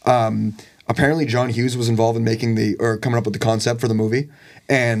apparently John Hughes was involved in coming up with the concept for the movie,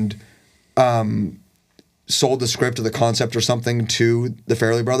 and sold the script or the concept or something to the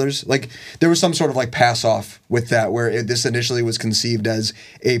Farrelly brothers. Like there was some sort of like pass off with that, where this initially was conceived as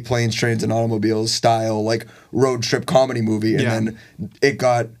a planes, trains, and automobiles style like road trip comedy movie, and Yeah. then it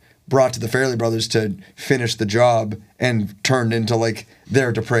got brought to the Farrelly brothers to finish the job and turned into like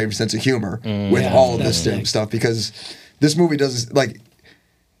their depraved sense of humor with Yeah, all of this that's sick. stuff, because this movie does like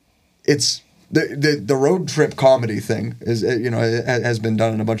it's the road trip comedy thing is has been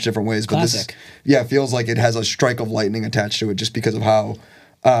done in a bunch of different ways, but Classic. this feels like it has a strike of lightning attached to it just because of how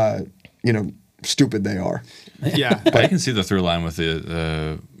stupid they are. Yeah. I can see the through line with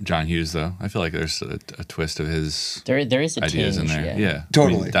the John Hughes, though. I feel like there's a twist of his There is a ideas tinge, in there. yeah. Yeah,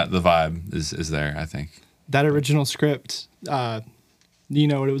 Totally. I mean, that the vibe is there. I think. That original script, do you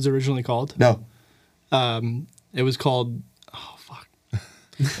know what it was originally called? No, It was called, oh, fuck.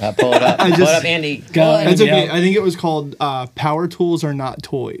 Pull it up, pull it up, Andy. Go. It's okay. Yeah. I think it was called Power Tools Are Not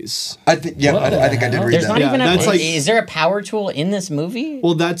Toys. I think What I think I did the read There's that. not Yeah, even that's like- is there a power tool in this movie?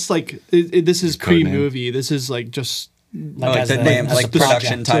 Well, that's like, this is Code name. pre-movie. This is like just Like as the a- name, as a like project.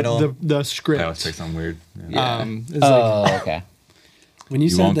 production title. the script. I always take something weird. Yeah. It's like, Oh, okay. When you,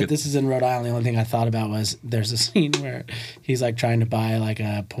 said won't that get- this is in Rhode Island, the only thing I thought about was there's a scene where he's like trying to buy like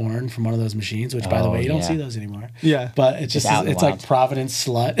a porn from one of those machines, which by the Oh, way, you don't yeah. see those anymore. Yeah. But it's just out in the it's like wild. Providence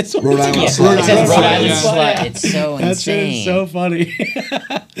slut. It's Rhode Island Yeah, slut. it says Rhode Island Yeah. slut. It's so That shit insane. is so funny.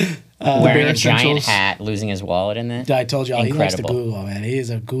 Wearing Bare a giant Essentials. hat, losing his wallet in it. I told y'all he likes to Incredible. Google, man. He is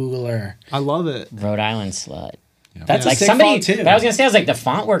a Googler. I love it. Rhode Island slut. That's Like a sick somebody, font too. but I was gonna say, I was like, the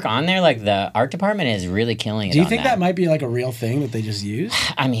font work on there, like the art department is really killing it. Do you on think that might be like a real thing that they just use?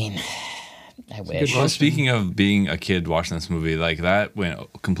 I mean, I wish. Well, speaking of being a kid watching this movie, like that went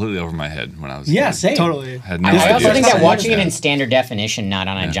completely over my head when I was a Yeah, kid. same. Totally. Had no I idea. also think that Yeah. watching it in standard definition, not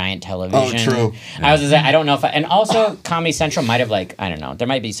on a giant television. Oh, true. I was gonna say, I don't know if, and also Comedy Central might have like, I don't know, there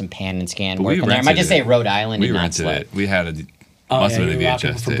might be some pan and scan But work we in there. It might just say rented it. Rhode Island We and not rented slut. it. We had a Oh, must yeah, have been you a were rocking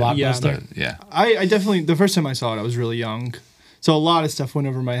VHS from tape. Blockbuster? But, yeah. I definitely, the first time I saw it, I was really young. So a lot of stuff went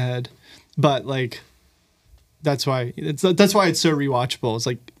over my head. But like, that's why it's so rewatchable. It's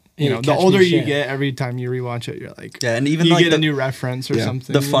like, you Yeah, know, the catch older new you shit. get, every time you rewatch it, you're like, Yeah, and even you like get a the- new reference or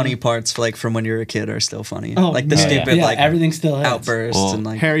something. The you know? funny parts, like from when you're a kid, are still funny. Oh, like the man. stupid Yeah, like everything still hits. outbursts Well, and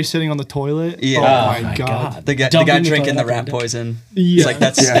like Harry sitting on the toilet. Yeah. Oh, Oh my god. the guy Dumping the drinking the toilet rat window. poison. Yeah. It's like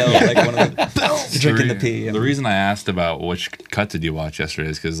that's Yeah. still like one of the drinking the pee. The reason I asked about which cut did you watch yesterday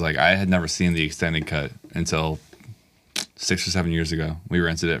is because like I had never seen the extended cut until 6 or 7 years ago. We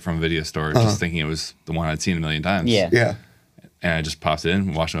rented it from a video store, just thinking it was the one I'd seen a million times. Yeah. Yeah. And I just popped it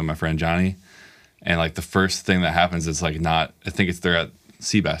in, watched it with my friend Johnny, and like the first thing that happens is like not. I think it's they're at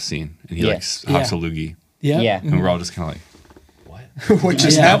Seabass scene, and he Yeah. like hops Yeah. a loogie, Yeah. Yeah. and we're all just kind of like, What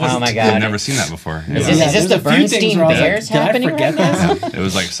just Yeah. happened? Oh my I've god. never seen that before. It Is was, this, is this the There's a few things Bernstein where I was like, Bears did I happening forget right now? it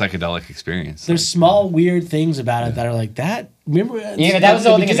was like a psychedelic experience. There's small weird things about it that are like that. Remember? Yeah, that was the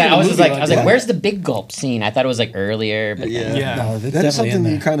whole thing. Is that I was just like, Yeah. where's the big gulp scene? I thought it was like earlier, but Yeah. Yeah. No, that's That is definitely something in that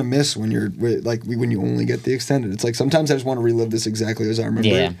you there. kind of miss when you're when you only get the extended. It's like sometimes I just want to relive this exactly as I remember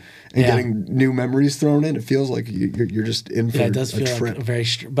Yeah. it, and Yeah. getting new memories thrown in. It feels like you're just in for Yeah, it does a feel like trip. a very.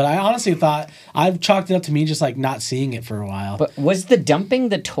 But I honestly thought I've chalked it up to me just like not seeing it for a while. But was the dumping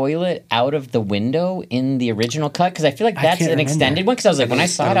the toilet out of the window in the original cut? Because I feel like I that's can't an remember. extended one. Because I was like, when I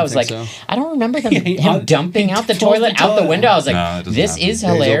saw it, don't I was like, think so. I don't remember them, He him dumping out the pulls the toilet out the toilet window. I was No, it like, doesn't this happen. is Yeah, he's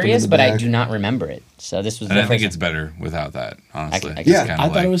opening hilarious, the but I bag. do not remember it. So this was and the I think first. it's better without that. Honestly, I It's Yeah, kinda I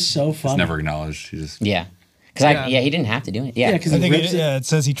thought like- it was so It's funny. never acknowledged. You just Yeah, because Yeah. he didn't have to do it. Yeah, Yeah, because I he think rips it. it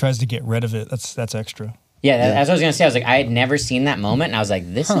says he tries to get rid of it. That's extra. yeah. As I was gonna say, I was like, I had never seen that moment, and I was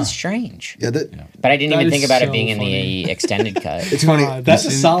like, this is strange. Yeah, But I didn't That even is think about it so being in funny. the extended cut. it's funny. That's a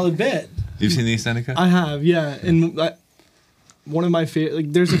seen- solid bit. you've seen the extended cut. I have, yeah. And one of my favorite,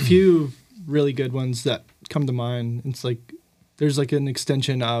 like, there's a few really good ones that come to mind. It's like, there's like an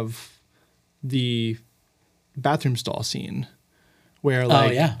extension of the bathroom stall scene where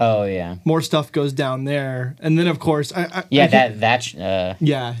like yeah. Oh yeah. more stuff goes down there, and then of course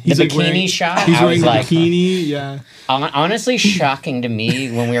Yeah, he's the like wearing, bikini shot. He's I wearing was the like, bikini. Yeah, honestly, shocking to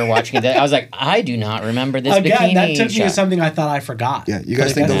me when we were watching it. I was like, I do not remember this Again, bikini that took me to shot. something I thought I forgot. Yeah, you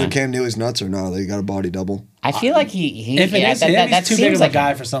guys think Like, those are Cam Neely's nuts or no? They got a body double. I feel like he if it is him, that he's too big seems of a like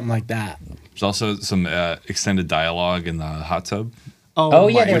guy for something like that. There's also some extended dialogue in the hot tub. Oh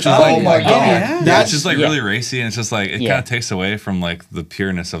yeah, they were Which is talking my about God. yeah. Yeah, it's just like Yeah. really racy, and it's just like it Yeah. kind of takes away from like the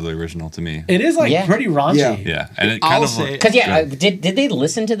pureness of the original to me. It is like Yeah. pretty raunchy. Yeah. Yeah, and it kind I'll of say- Because did they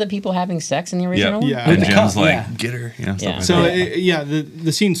listen to the people having sex in the original? Yeah. And the Jim's cup, like, yeah. get her, you know. Stuff Yeah. like so that.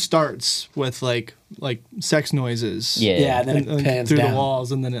 the scene starts with like sex noises. Yeah. Yeah, and then and it pans through down. the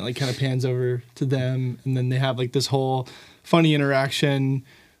walls, and then it like kind of pans over to them, and then they have like this whole funny interaction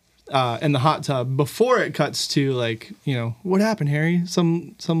in the hot tub before it cuts to like, you know, what happened, Harry?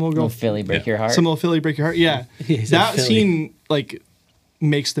 Some little girl, Will Philly break your heart? some little Philly break your heart. Yeah, He said that Philly. scene like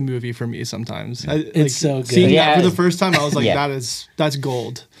makes the movie for me sometimes. It's so good. Seeing Yeah. that for the first time, I was like, Yeah. that's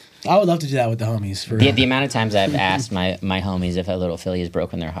gold. I would love to do that with the homies. For The, real. the amount of times I've asked my homies if a little Philly has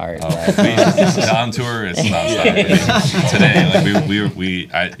broken their heart. On tour, it's nonstop. Today,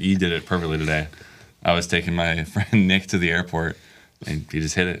 like you did it perfectly today. I was taking my friend Nick to the airport, and he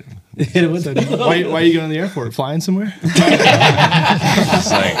just hit it. It was- Why are you going to the airport? Flying somewhere?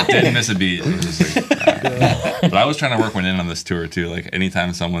 Just like didn't miss a beat. It was just like, But I was trying to work one in on this tour too. Like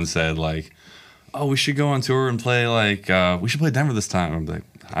anytime someone said like, "Oh, we should go on tour and play like we should play Denver this time," I'm like,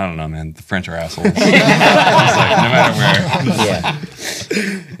 I don't know, man. The French are assholes. It's like no matter where. Yeah.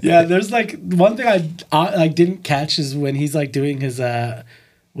 Yeah, there's like one thing I like didn't catch is when he's like doing his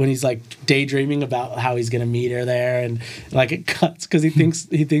when he's like daydreaming about how he's gonna meet her there, and like it cuts because he thinks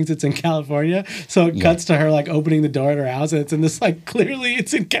it's in California, so it cuts to her like opening the door at her house, and it's in this like clearly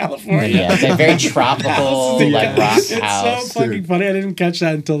it's in California. Yeah, it's a very tropical, like rock It's house. so fucking funny. I didn't catch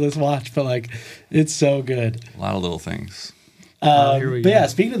that until this watch, but like it's so good. A lot of little things. Here we But go. yeah,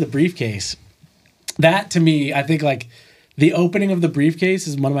 speaking of the briefcase, that to me, I think like the opening of the briefcase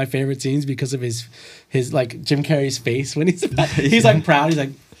is one of my favorite scenes because of his like Jim Carrey's face when he's like proud. He's like,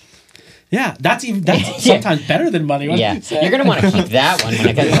 yeah, that's sometimes better than money. What Yeah, do you say? you're gonna want to keep that one when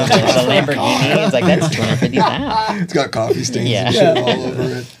it comes to the Lamborghini. It's like that's $250,000. It's got coffee stains Yeah. and shit all over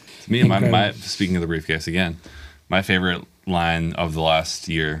it. To me, my speaking of the briefcase again, my favorite line of the last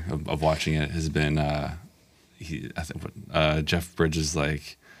year of watching it has been Jeff Bridges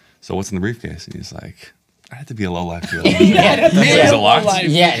like, "So what's in the briefcase?" And he's like, "I had to be a low life to Is it locked?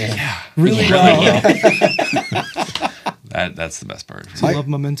 Yeah, really well. That's the best part. I love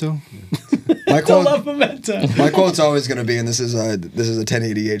Memento. My I quote, love Memento. my quote's always going to be, and this is a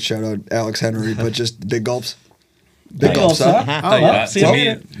 1088 shout out Alex Henry, but just big gulps. Big Cool, gulps, huh? huh? Oh, well, That- see to you me,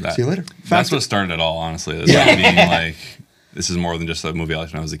 later. See you later. That's what started it all, honestly. It's like being like, this is more than just a movie I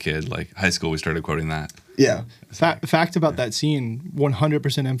liked when I was a kid. Like high school, we started quoting that. Yeah. Fact about that scene: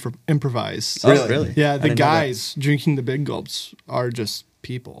 100% improvised. Really? Really? Yeah, I the didn't know that. guys drinking the big gulps are just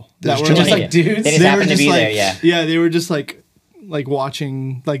people. They're That were just Just like dudes. They just they were happened to just be like, there. Yeah. yeah, they were just like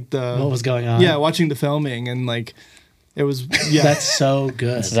watching like the What was going on? Yeah, watching the filming, and like it was yeah. That's so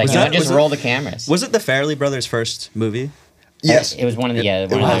good. It's like Was you know, that- just was it- roll the cameras. Was it the Farrelly brothers' first movie? Yes. It was one of the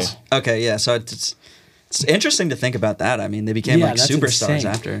one was. of the. Okay, yeah. So it's interesting to think about that. I mean, they became Yeah, like that's superstars insane.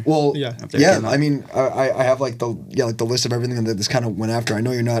 after. Well, Yeah. After it came out. I mean, I have like the list of everything that this kind of went after. I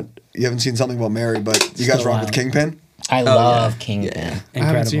know you haven't seen Something About Mary, but you guys Still rock wild. with Kingpin. I love Kingpin. Yeah. I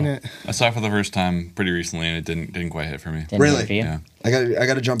haven't seen Incredible. it. I saw it for the first time pretty recently, and it didn't quite hit for me. Didn't Really? hit for you? Yeah. I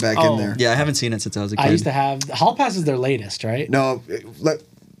got to jump back Oh. in there. Yeah, I haven't seen it since I was a kid. I used to have Hall Pass is their latest, right? No, Hey,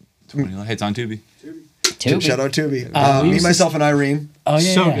 it's on Tubi. Tubi. shout out Tubi. we Me, used to- Myself, and Irene. Oh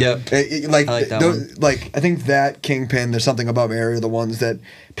yeah. So yeah. good. Yep. Like, I like that one. like I think that Kingpin. There's Something About Mary are the ones that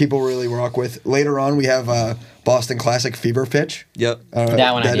people really rock with. Later on, we have Boston classic Fever Pitch. Yep.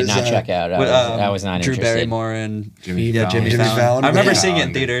 That one I did is, not check out. With, I was not Drew interested. Barrymore and Jimmy Jimmy Jimmy Fallon. Fallon. I remember Yeah. seeing it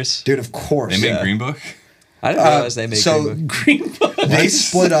in theaters. Dude, of course. They made Yeah. Green Book. I didn't realize they made so Green Book. Green Book. They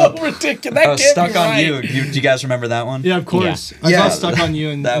split up. Ridiculous. That Oh, can't Stuck be on right. You. Do you guys remember that one? Yeah, of course. Yeah. I saw Stuck on You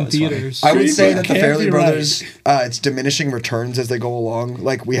in That was funny. theaters. I would Green say Book that the can't Farrelly be brothers, it's diminishing returns as they go along.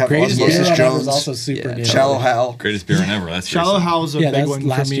 Like we have Greatest Beer Osmosis Run Ever Jones, is also super Yeah. good. Shallow Hal, Greatest beer ever. That's Shallow recent. Howl's a Yeah, big that's one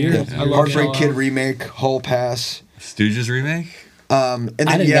last for me. year. I love Heartbreak Shallow Kid Hal. remake, Hall Pass. Stooges remake. And then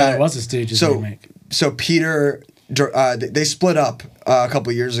I didn't know yeah, there was a Stooges so remake. so Peter, they split up a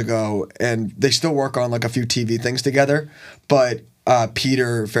couple years ago, and they still work on like a few TV things together. But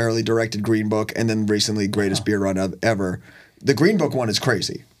Peter Farrelly directed Green Book, and then recently Greatest Beer Run Ever. The Green Book one is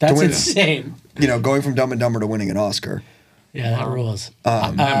crazy. That's to win, insane. going from Dumb and Dumber to winning an Oscar. Yeah, that rules.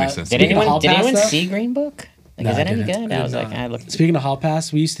 That makes sense. Did to me. anyone Hall Pass, though? see Green Book? Like, No, is I that any didn't. good? I was like, I looked. Speaking of hall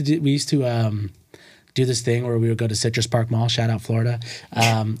pass, we used to do this thing where we would go to Citrus Park Mall, shout out Florida,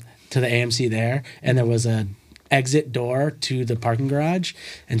 to the AMC there, and there was a exit door to the parking garage,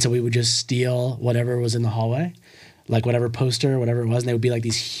 and so we would just steal whatever was in the hallway, like whatever poster, whatever it was, and they would be like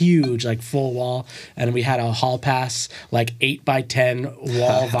these huge, like full wall, and we had a hall pass, like 8x10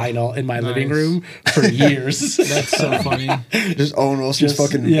 wall vinyl in my living Nice. room for years. That's so funny. Just Owen Wilson's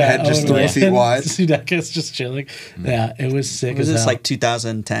fucking yeah, head just Owen 3 Wilson, feet wide. Sudeikis just chilling. Yeah, it was sick. Was as this hell. like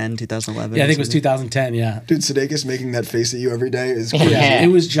 2010, 2011? Yeah, I think it was something? 2010. Yeah. Dude, Sudeikis making that face at you every day is crazy. Yeah, it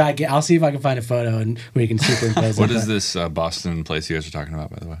was gigantic. I'll see if I can find a photo and we can superimpose it. What is but- this Boston place you guys are talking about,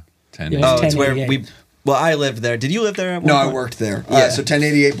 by the way? 10. Yeah. Oh, it's where 1088. Well, I lived there. Did you live there? At one No, I point? worked there. Yeah. So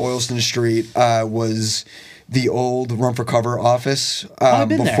 1088 Boylston Street was the old Run for Cover office I've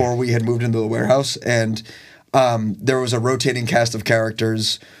been before there. we had moved into the warehouse. And there was a rotating cast of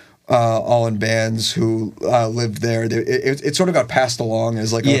characters, all in bands, who lived there. It sort of got passed along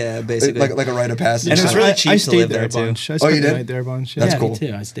as like basically. like a rite of passage. And it was really cheap I to stayed live there there, a too. bunch. I Oh, spent you the did? night there a bunch. Yeah. That's yeah, cool. me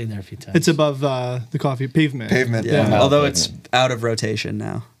too. I stayed there a few times. It's above the coffee pavement. Pavement. Yeah. Yeah. Although Okay. it's out of rotation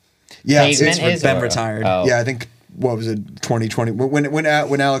now. Yeah. Pavement it's- is been or- retired. Oh. yeah, I think, what was it, 2020? When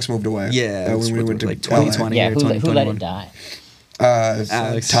Alex moved away. Yeah, when we went to like LA. 2020. Yeah, or who let 2021. it die?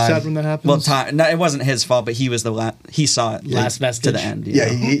 Alex. Sad when that happens. Well, time. No, it wasn't his fault, but he was the he saw it Last to vestige. the end. you Yeah,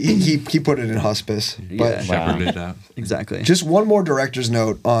 know? he put it in hospice. But Yeah. Shepherded it out. exactly. just one more director's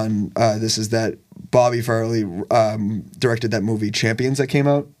note on this is that Bobby Farrelly directed that movie Champions that came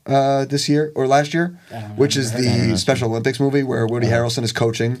out this year or last year, which is the Special Olympics movie where Woody Harrelson is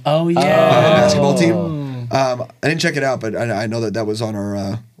coaching Oh a yeah. basketball team. I didn't check it out, but I know that was on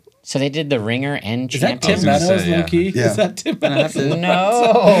our. So they did The Ringer and Is that Champions. Tim I was gonna Meadows, say, low key? yeah. Is that Tim Meadows? No,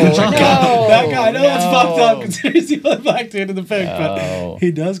 That guy, I know it's no. fucked up considering he's the only black dude in the pic, No. but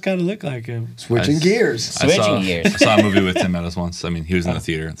he does kind of look like him. Switching I- gears. Switching gears. I saw a movie with Tim Meadows once. I mean, he was in the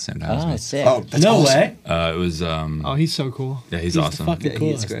theater at the same time as Oh, me. sick. Oh, that's No awesome. way. It was, oh, he's so cool. yeah, he's He's awesome. the fucking Yeah,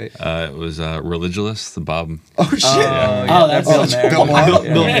 coolest. he's great. It was Religulous, the Bob. Oh shit! Oh, that's Bill Bill Maher. Bill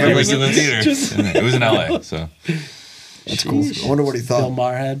Maher. Bill Yeah. It was in the theater. Just- It was in LA. So That's cool. I wonder what he Bill thought.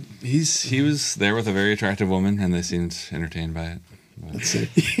 Marhead. he was there with a very attractive woman, and they seemed entertained by it. Let's see.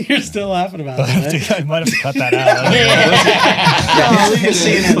 You're still laughing about it, right? I might have to cut that out. Yeah, his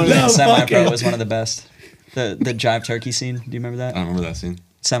scene in No, Semi fuck Pro it. was one of the best. The Jive Turkey scene. Do you remember that? I don't remember that scene.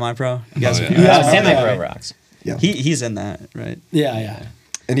 Semi Pro. You guys, Oh, yeah. you guys Oh, remember that? Semi-Pro rocks. Yeah, He's in that, right? Yeah, yeah.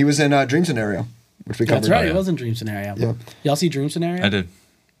 and he was in Dream Scenario, which we covered. That's right. yeah. It was in Dream Scenario. Yeah. Y'all see Dream Scenario? I did.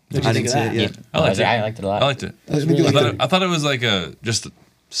 What'd you I think didn't of see that? it yet. I liked it. I liked it a lot. I liked it. I think you I liked thought it. it, I thought it was like a just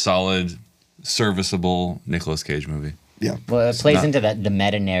solid, serviceable Nicolas Cage movie. Yeah. Well, it plays not- into that the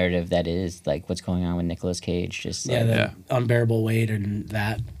meta narrative that is like what's going on with Nicolas Cage. Just Yeah, like, the Yeah. unbearable weight and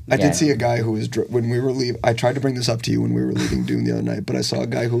that. I Yeah. did see a guy who was when we were leaving. I tried to bring this up to you when we were leaving Dune the other night, but I saw a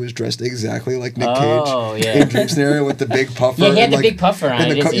guy who was dressed exactly like Nick Oh, Cage yeah. in Dream Scenario with the big puffer. yeah, he had and, the like, big puffer on.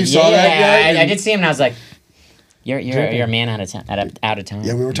 and it. the didn't you he? saw yeah, that? yeah, I And- did see him, and I was like, "You're Dripping. a man out of time. Out of time."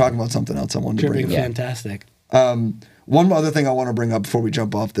 Yeah, we were talking about something else. I wanted to bring Dripping it up. fantastic. One other thing I want to bring up before we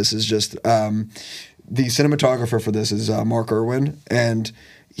jump off this is just the cinematographer for this is Mark Irwin, and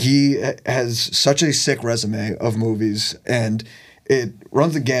he has such a sick resume of movies, and it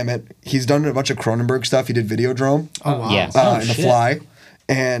runs the gamut. He's done a bunch of Cronenberg stuff. He did Oh Videodrome, wow. Yeah. and The shit. Fly,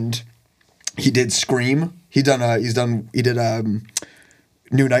 and he did Scream. He did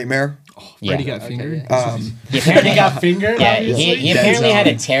New Nightmare. Yeah. Freddy got fingered. He apparently Got fingered. Yeah, obviously? he apparently had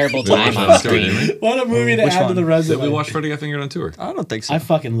a terrible time on screen. What a movie to Which add to one? the Did resume. we watch Freddy Got Fingered on tour? I don't think so. I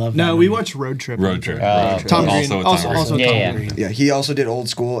fucking love that. No, we movie. watched Road Trip. Road Trip. Tom Also Green. with Also, Tom also Green. Tom Yeah, yeah. Green. Yeah, he also did Old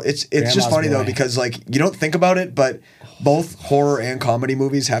School. It's just Grandma's funny though Boy. because like you don't think about it, but both horror and comedy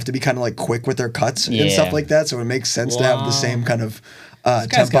movies have to be kind of like quick with their cuts and Yeah. stuff like that. So it makes sense to have the Wow. same kind of This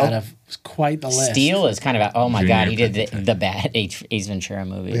guy's tempo. got quite the list. Steel is kind of oh my god, he did Junior the bad Ace Ventura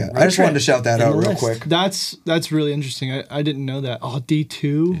movie. Yeah, I just wanted to shout that In out the real list. quick. That's really interesting. I didn't know that. Oh, D2.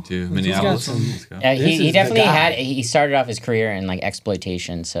 Too. got Minneapolis. some- Let's go. He This is the definitely guy. had. He started off his career in like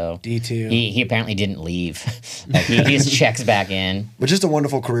exploitation, so D2. He apparently didn't leave. Like he just checks back in. But just a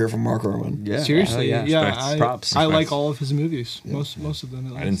wonderful career from Mark Irwin. yeah. Seriously, Oh, yeah. Respect. Props. I like Respect. all of his movies. Most of them.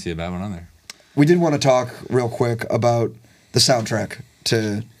 At I least. didn't see a bad one on there. We did want to talk real quick about the soundtrack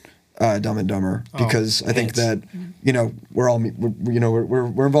to Dumb and Dumber because I think that we're all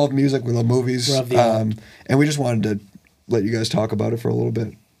we're involved in music. We love movies, We're of the and we just wanted to let you guys talk about it for a little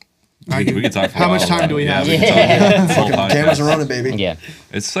bit. We could talk for How a much while. time do we have? We could talk the whole podcast. Cameras are running, baby. Yeah,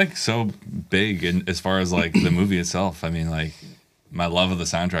 It's like so big, and as far as like the movie itself, I mean, like my love of the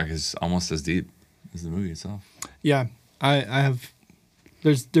soundtrack is almost as deep as the movie itself. Yeah, I have.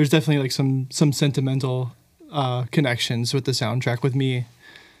 There's definitely like some sentimental connections with the soundtrack with me.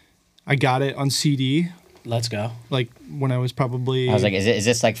 I got it on CD, Let's go. like when I was probably. I was like, is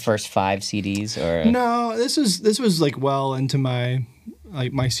this like first 5 CDs or? No, this was like well into my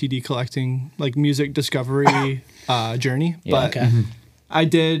CD collecting, like music discovery journey. Yeah. But Okay. I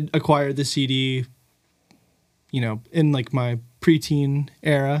did acquire the CD, in like my preteen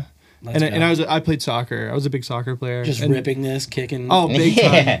era. Let's go. And I played soccer. I was a big soccer player. Just and, ripping this, kicking, Oh, big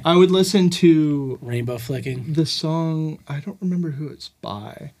Yeah. time. I would listen to rainbow flicking. the song. I don't remember who it's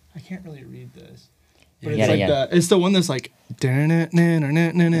by. I can't really read this. But Yeah, it's like yeah. it's the one that's like. Oh,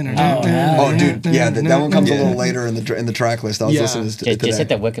 dude, yeah, that one comes a little later in the track list. I was Yeah. listening to Just today. hit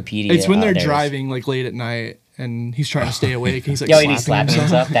the Wikipedia. It's when they're there's- driving like late at night and he's trying to stay awake and he's like Yo, and he's slapping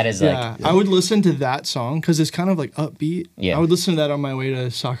himself. That is like. Yeah, I would listen to that song because it's kind of like upbeat. Yeah. I would listen to that on my way to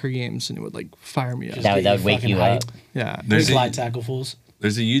soccer games and it would like fire me up. That would wake Fucking you hype. up. Yeah, There's a, Slide tackle fools.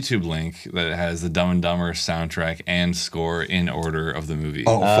 there's a YouTube link that has the Dumb and Dumber soundtrack and score in order of the movie.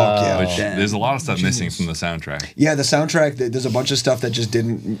 Oh fuck yeah! Which Damn. there's a lot of stuff missing from the soundtrack. Yeah, the soundtrack. There's a bunch of stuff that just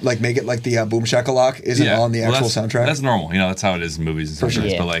didn't like make it. Like the Boom Shakalaka isn't on the Well, actual that's, soundtrack. That's normal. That's how it is in movies and soundtracks. sure.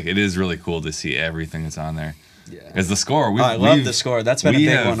 Yeah. But like, it is really cool to see everything that's on there. As the score, I love the score. That's been a we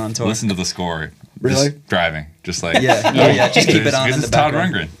big have one on tour. Listen to the score. Really? Just driving, just like Yeah, oh, yeah. Just keep it on Because in the it's Todd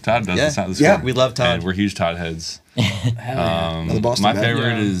background. Rundgren. Todd does Yeah. the score. Yeah. We love Todd. And we're huge Todd heads. Hell yeah. Another Boston My guy.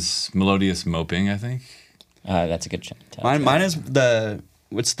 favorite Yeah. is Melodious Moping. I think. That's a good show. Mine is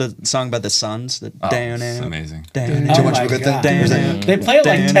what's the song about the suns? The Oh, down it's and amazing. down. Too Oh much my of a good God. thing. Or is that- They play it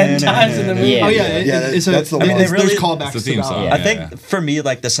like 10 times in the movie. Yeah. Oh yeah, Yeah, it's that's the one. there's really- callbacks It's the to theme that song. one. I Yeah, think yeah. for me,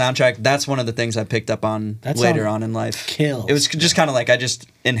 like the soundtrack, that's one of the things I picked up on That later song on in life. kills. It was just kind of like I just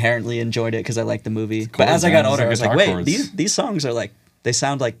inherently enjoyed it because I liked the movie. But chords, as I got man. It's older, like I was like, guitar wait, chords. these songs are like they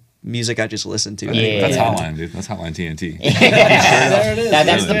sound like music I just listened to. Yeah. That's Yeah. Hotline, dude. That's Hotline TNT. There it is.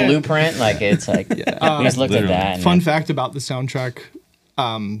 That's the Right there. blueprint. Like it's like we just looked at Literally. that. And Fun fact about the soundtrack: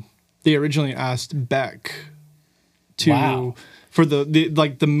 they originally asked Beck to Wow. for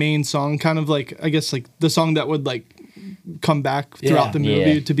the main song, kind of like I guess like the song that would like come back throughout Yeah. the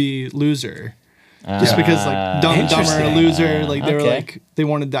movie Yeah. to be "Loser." Just because like Dumb and Dumber, Interesting. Loser, like they were Okay. like they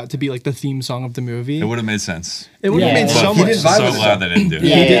wanted that to be like the theme song of the movie. It would have made sense. It would have Yeah. made But so he much. didn't vibe So with it, glad though. they didn't do it.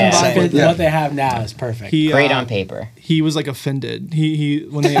 Yeah, Yeah. yeah. Same. Yeah. What they have now is perfect. He, great uh, on paper. He was like offended. He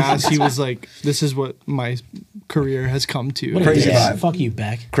when they asked, he was like, "This is what my career has come to." What a Crazy dick. vibe. Fuck you,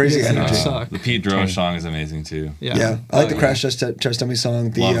 Beck. Crazy Yeah. energy. Suck. The Pete Droge song is amazing too. Yeah, I like the Crash Test Dummy song.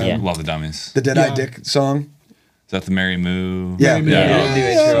 The Love, Yeah. love the dummies. the Dead Eye Yeah. Dick song. Is that the Mary Moo? Yeah.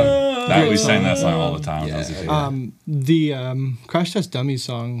 That we sang that song all the time. That was a favorite. The Crash Test Dummy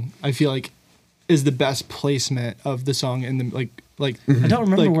song, I feel like, is the best placement of the song in the like. I don't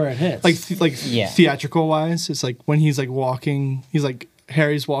remember like- where it hits. Yeah. Theatrical wise, it's like when he's like walking, he's like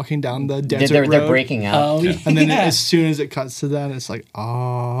Harry's walking down the desert They're road, breaking up. oh, yeah. and then as soon as it cuts to that, it's like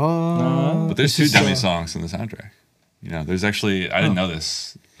But there's two this is dummy so- songs in the soundtrack. There's actually I didn't know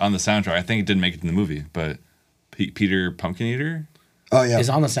this on the soundtrack. I think it didn't make it in the movie, but Peter Pumpkin Eater. Oh yeah. is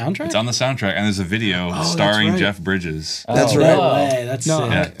on the soundtrack. It's on the soundtrack, and there's a video that's starring right. Jeff Bridges. That's Oh, right. No wow. way. That's No,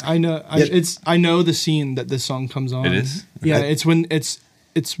 sick. I know. Yeah. I know the scene that this song comes on. It is? Yeah, Okay.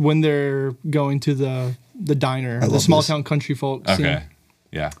 it's when they're going to the diner, I the love small this. town country folk. Okay, Scene.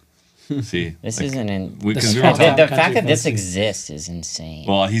 yeah. See, This like, isn't in. because we small were town The talking. fact that country this folk. exists is insane.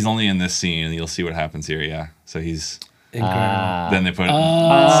 Well, he's only in this scene, and you'll see what happens here. Yeah, so he's Incredible. then they put so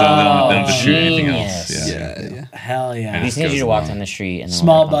they don't have to shoot anything genius. else. Yeah, Yeah. Hell yeah. And He it just needs you goes to walk along. down the street and then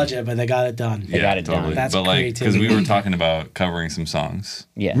Small walk on. budget, but they got it done. They got it done. That's but like because we creativity. were talking about covering some songs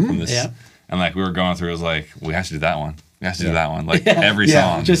Yeah. from this, Yeah. and like we were going through, it was like we have to do that one. We have to do Yeah. that one. Like every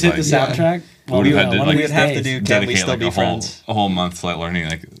Yeah. song. Just is hit the like, soundtrack. We would've had to, one like- of We'd these have to days. do Can We dedicate Still like Be a Friends? whole month like learning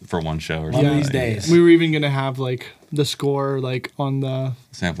like for one show or One something. of these like, days. We were even gonna have like the score like on the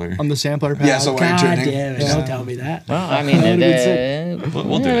Sampler. sampler pad. Yeah, so when you're God tuning. damn it! Yeah. Don't tell me that. Well, I mean, That would've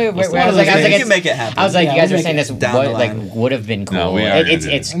We'll do it. Let's do I was like, We it's- can make it happen. I was like, Yeah, you guys we'll were saying make this down the like line. would have been cool. No, we are gonna It's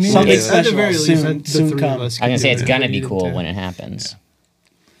do it. it's I mean, Something at the special very least, soon- the soon three come. of us. I was could gonna say do it's it if gonna we be needed cool to. when it happens.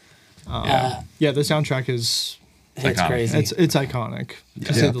 Yeah, the soundtrack is It's iconic. crazy. it's iconic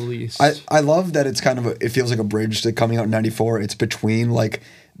to say the least. I love that it's kind of it feels like a bridge to coming out in '94. It's between like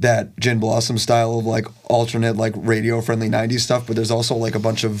that Gin Blossom style of like alternate like radio friendly '90s stuff, but there's also like a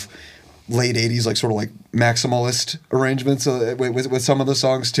bunch of late '80s like sort of like maximalist arrangements with some of the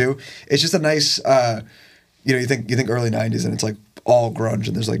songs too. It's just a nice you think early '90s and it's like all grunge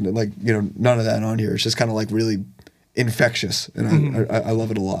and there's like none of that on here. It's just kind of like really infectious and I love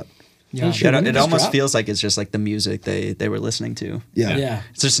it a lot. yeah. Yeah, sure. Yeah, When did it this almost drop? feels like it's just like the music they were listening to. Yeah. Yeah.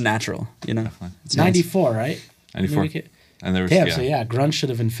 It's just natural, you know. It's 94, right? 94. And there was Damn, so yeah, grunge should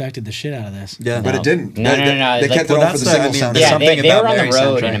have infected the shit out of this. Yeah, But it didn't. No. They Like, kept it on for the single sound. Yeah, something they about were on the Mary's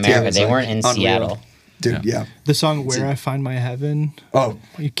road soundtrack. in America. Yeah, They weren't in unreal. Seattle. Dude, yeah. The song "Where I Find My Heaven." Oh,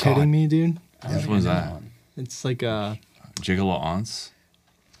 Are you kidding me, dude? Which one's that? It's like Gigolo Aunts?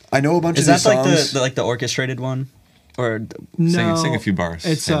 I know a bunch Is of these that like songs. the orchestrated one, or no. Sing a few bars.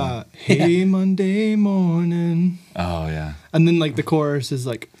 It's Hey. "Hey Monday morning," Oh, yeah. and then like the chorus is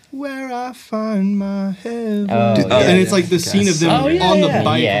like "Where I find my heaven," Oh, Dude, yeah. and it's like the scene of them Oh, yeah, on the yeah.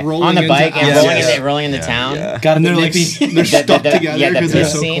 bike Yeah. rolling on the bike into and Alabama. rolling into Yeah. town. Yeah. Got and the they're like nippy. they're stuck together yeah, the because they're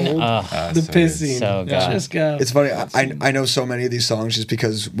piss so scene. cold. Oh, The so piss good. scene. so good. Just go. It's funny. I know so many of these songs just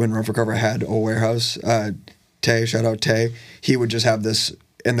because when Run for Cover had a warehouse, Tay, shout out Tay, he would just have this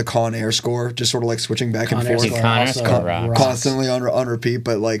in the Con Air score, just sort of like switching back and Con Air forth, Dude, Con Air also score rocks. constantly on repeat.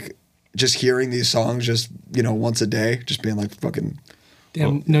 But like just hearing these songs just once a day, just being like fucking.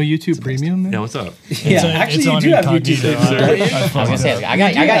 Damn, no YouTube Premium. Man? Yeah, what's up? Yeah, actually, it's you on do have incognito. YouTube. Don't you? I was gonna say, I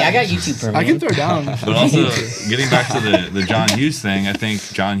got YouTube Premium. I can throw down. But also, getting back to the John Hughes thing, I think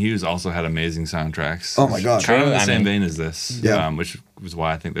John Hughes also had amazing soundtracks. Oh my God. Kind of in the True, I same mean- vein as this, Yeah. which was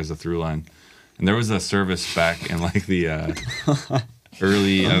why I think there's a through line. And there was a service back in like the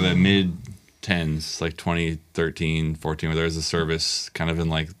early, the mid 10s, like 2013, 14, where there was a service kind of in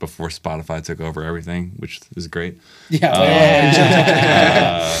like before Spotify took over everything, which is great. Yeah.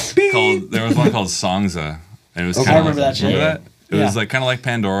 There was one called Songza. And it was Okay. kind I of remember that shit. Remember that? It Yeah. was like kind of like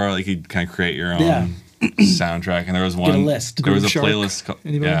Pandora, like you'd kind of create your own Yeah. soundtrack. And there was one. list. There was a Groove Shark. playlist.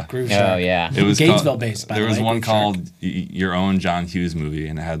 Anybody? Yeah. Groove Oh Shark. yeah. It was Gainesville called- based, by There the was way, one Groove Shark. called Your Own John Hughes Movie,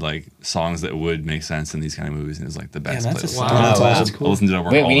 and it had like songs that would make sense in these kind of movies, and it was like the best that's a playlist. solid- Wow, that's wow. awesome. I listened to it at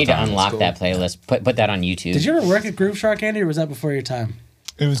work all We need the to time. unlock that playlist. Put that on YouTube. Did you ever work at Groove Shark, Andy, or was that before your time?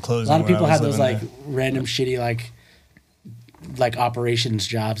 It was A closing. lot of when I people was had those living like random shitty like operations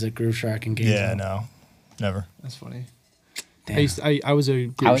jobs at Groove Shark and there. Gainesville. Yeah, no, never. That's funny. Damn. I was a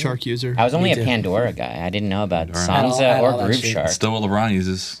Groove Shark user. I was only Me a too. Pandora guy. I didn't know about Pandora. I had Sansa all or that Groove shit. Shark. Still what LeBron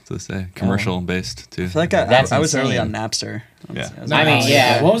uses to this day, commercial based too. I feel like That's I was early insane. on Napster. Yeah. I mean,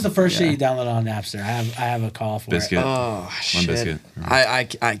 yeah. What was the first shit Yeah. you downloaded on Napster? I have a call for Biscuit. it. Oh One shit! Biscuit. I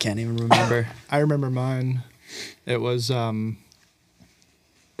can't even remember. I remember mine. It was a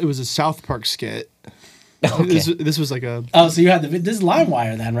South Park skit. Okay. This was like a. Oh, so you had this is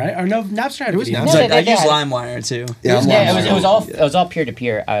LimeWire then, right? Or no, Napster had It was video. Napster. No, I they use had- LimeWire too. Yeah, I'm Yeah, on it was all peer to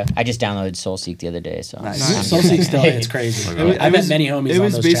peer. I just downloaded SoulSeek the other day, so Nice. Nice. SoulSeek still hits crazy. I met many homies It on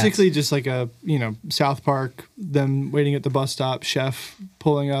was those basically chats. just like a South Park, them waiting at the bus stop, chef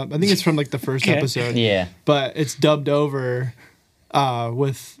pulling up. I think it's from like the first Okay. episode. Yeah. But it's dubbed over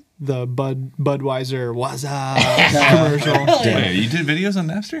with the Budweiser Waza commercial. Wait, you did videos on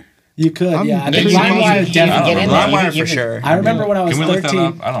Napster? You could, I'm yeah. I pretty think sure LimeWire you can get in definitely. there. LimeWire You for can- sure. I remember when I was Can we look that 13.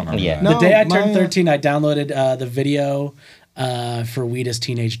 up? I don't remember. Yeah. that. The No, day I my, turned 13, I downloaded the video for Wheatus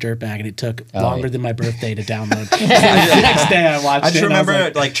Teenage Dirtbag, and it took longer yeah. than my birthday to download. The next day I watched I it. just and I was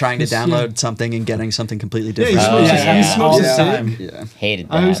remember like, trying to download something and getting something completely Yeah, you different. smoked Oh, it. yeah. You smoked all it. the Yeah. time. Yeah. Hated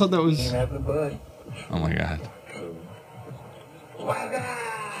that. I always thought that was. Oh my god.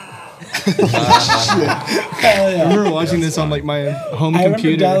 I remember watching this on like my home I remember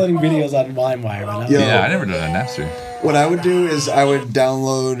computer. downloading videos on LimeWire. But Yeah. Yeah, I never did a Napster. What I would do is I would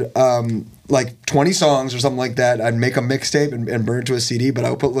download like 20 songs or something like that. I'd make a mixtape and burn it to a CD, but I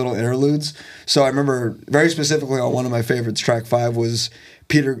would put little interludes. So I remember very specifically on one of my favorites, track 5 was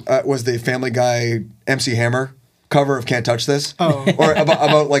was the Family Guy MC Hammer cover of "Can't Touch This," Oh. or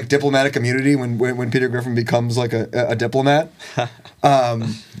about like diplomatic immunity when Peter Griffin becomes like a diplomat.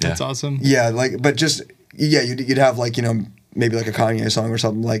 That's awesome. Yeah, like, but just you'd have like maybe like a Kanye song or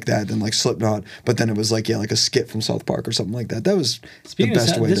something like that, then like Slipknot, but then it was like like a skit from South Park or something like that. That was Speaking the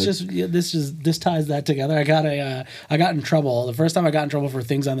best of way this ties that together. I got in trouble. The first time I got in trouble for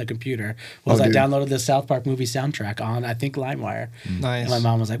things on the computer was Oh, I dude. downloaded the South Park movie soundtrack on I think LimeWire. Nice. And my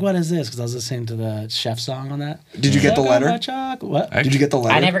mom was like, "What is this?" Because I was listening to the Chef song on that. Did you get the Suck on letter? my choc- What? Did you get the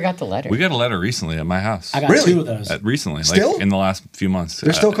letter? I never got the letter. We got a letter recently at my house. I got Really? 2 of those. Recently, Still? like in the last few months.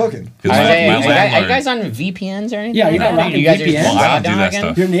 They're still cooking. 'cause Are, my they- are you guys, are you landlord- guys on VPNs or anything? Yeah, you're not like that? rocking You guys are VPNs? just Well, I don't do logged that on again?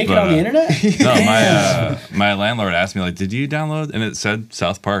 stuff. You're naked But, on the internet? No, my landlord asked me like, "Did you download?" And it said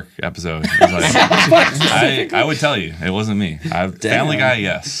South Park episode. I was like, I would tell you, it wasn't me. Family Guy,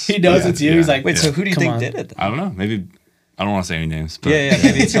 yes. He knows it's you. He's Yeah. like, Wait, so who do you Come think on. did it? Then? I don't know. Maybe I don't want to say any names. But Yeah,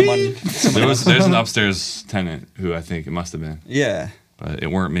 maybe someone. there's an upstairs tenant who I think it must have been, Yeah, but it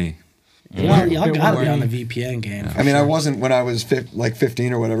weren't me. Y'all It gotta be won't on the be. VPN game. I mean, I wasn't when I was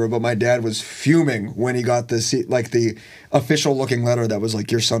 15 or whatever, but my dad was fuming when he got the official looking letter that was like,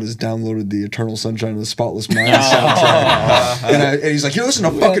 your son has downloaded the Eternal Sunshine of the Spotless Mind soundtrack. And he's like, you listen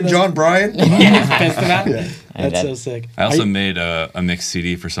to fucking John Bryan? Yeah, pissed him out. Yeah. That's that- so sick. I also made a mixed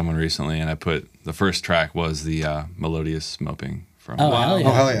CD for someone recently, and I put the first track was the Melodious Moping from. Oh, hell yeah.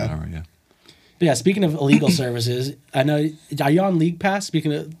 Oh, hell yeah. Whatever, yeah. But yeah, speaking of illegal services, I know. Are you on League Pass?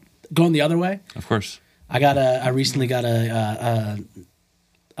 Speaking of going the other way, Of course. I recently got a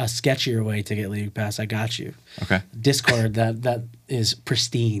sketchier way to get League Pass. I got you. Okay. Discord that is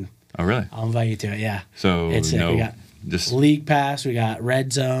pristine. Oh, really? I'll invite you to it. Yeah. So It's sick. no, We got just League Pass. We got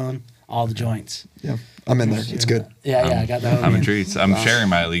Red Zone. All the joints. Yeah, I'm in there. It's good. Yeah, I got that. I'm one. intrigued. I'm sharing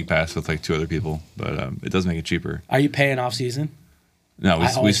my league pass with like 2 other people, but it does make it cheaper. Are you paying off season? No,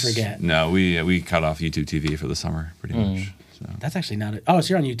 I always forget. No, we cut off YouTube TV for the summer pretty Mm. much. So That's actually not it. Oh, so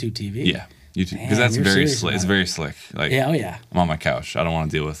you're on YouTube TV. yeah, YouTube Man, because that's you're very serious slick. It's about it. very slick. Like Yeah. Oh yeah. I'm on my couch. I don't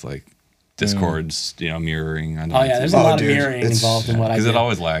want to deal with like Discord's mirroring. On Oh yeah. There's a Oh, lot dude, of mirroring it's- involved in what I because do. it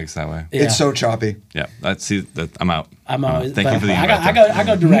always lags that way. Yeah. It's so choppy. Yeah, I'm out. I'm always. Thank you for the I invite.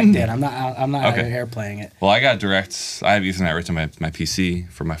 go direct in. I'm not out Okay. here playing it. Well, I got direct. I have Ethernet right to my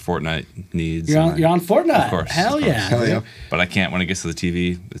PC for my Fortnite needs. You're and on. You're on Fortnite. Of course. Hell of course. yeah. Hell yeah. But I can't when it gets to the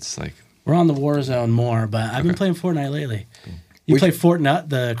TV. It's like We're on the Warzone more, but I've been playing Fortnite lately. You play Fortnite,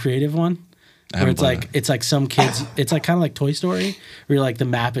 the creative one, I where haven't it's played like it's like some kids. It's like kind of like Toy Story, where you're like the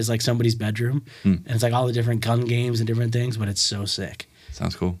map is like somebody's bedroom, and it's like all the different gun games and different things. But it's so sick.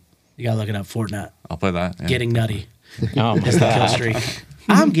 sounds cool. You gotta look it up. Fortnite. I'll play that. Yeah. Getting nutty. Oh my It's the kill god. streak.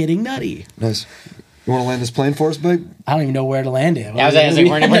 I'm getting nutty. Nice. You want to land this plane for us, babe? I don't even know where to land it. Yeah, I was like,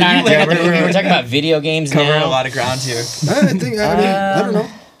 we're not we're talking about video games Covering now. a lot of ground here. I think I don't know.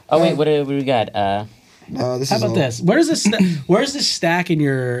 Oh wait, what do we got? This How is about all- this? Where's this stack in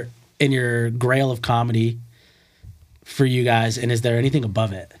your grail of comedy for you guys? And is there anything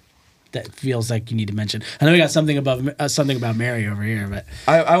above it that feels like you need to mention? I know we got something about Mary over here, but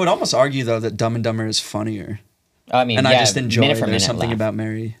I would almost argue though that Dumb and Dumber is funnier, I mean, and yeah, I just enjoy. minute for There's minute something laugh. about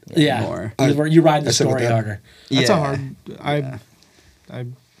Mary. yeah, More. you ride the I said with story that. harder. That's Yeah. a hard. I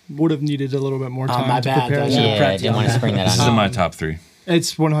would have needed a little bit more time my to bad. prepare. I that. should've Yeah, I prepped you didn't on want to that. spring that This is on. in my top 3.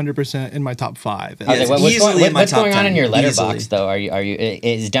 It's 100% in my top 5. I was like, It's what's easily going, in my what's top going on 10, in your letterbox easily. though? Are you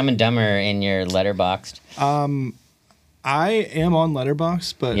is Dumb and Dumber in your letterboxed? I am on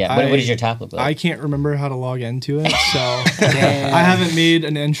Letterboxd, but Yeah, what is your top look like? I can't remember how to log into it, so I haven't made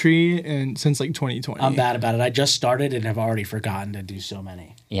an entry since like 2020. I'm bad about it. I just started and have already forgotten to do so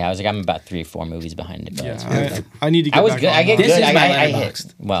many. Yeah, I was like, I'm about 3 or 4 movies behind it. But Yeah, I need to get I was back good. on I get that. This good. is my I hit.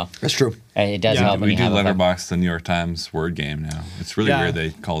 letterboxd. Well, That's true. it does Yeah. help when We you do have a Letterboxd, the New York Times word game now. It's really Yeah. weird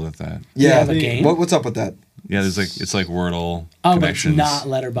they called it that. Yeah. have a game? What's up with that? Yeah, there's like it's like Wordle Oh, but it's connections. not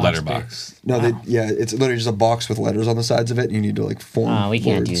Letterboxd. Letterboxd. No, it's literally just a box with letters on the sides of it. And you need to like form. Oh, we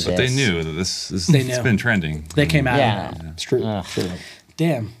can't do words. that. But they knew that this They it's knew. been trending. They came out Yeah. of that. It's true. Ugh. True.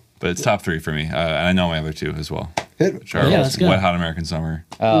 Damn. But it's top 3 for me. And I know my other 2 as well. Hit. Which are Yeah, let's go. Wet Hot American Summer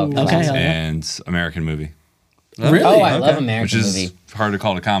Oh, Okay. classic. hell yeah. and American Movie. Really? Oh, I love Which American is movie. hard to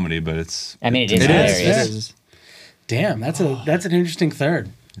call it a comedy, but it's I mean, it is It hilarious. is. It is. Damn, that's an interesting third.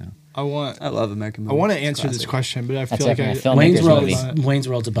 I want love American I movies. want to It's answer this classic. question, but I That's feel like definitely a I film. Wayne's Filmmakers World movie. is Wayne's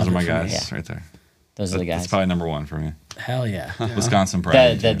World's above those are my it for me. guys Yeah. right there. Those are the That's guys. probably number 1 for me. Hell yeah. Wisconsin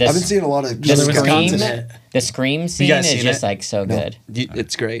Pride. The I've been seeing a lot of. the Just scream, Wisconsin hit. the scream scene guys is seen just it? like so good.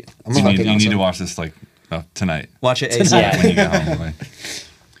 It's great. I'm you gonna need, fucking you need awesome. to watch this like tonight Watch it Yeah. when you ASAP. get home. Like,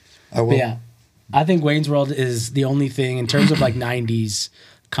 I will. But yeah, I think Wayne's World is the only thing in terms of like '90s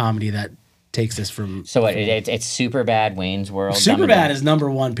comedy that takes this from. So what? It's super bad. Wayne's World. Dumb Super and bad Dumber. is number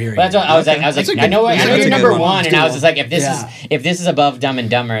 1. Period. But that's what I was like. I was That's like, a I good- know, that's a you're good number one. one, and I was Good just like, if Yeah. this is above Dumb and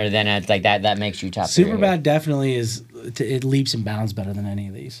Dumber, then it's like that makes you top. Super 3. bad definitely is. It leaps and bounds better than any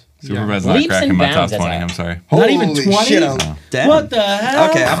of these. Superbad's not Leaps cracking and my top bounds, that's 20. all. I'm sorry. Not even Holy 20? shit, Damn. What the hell?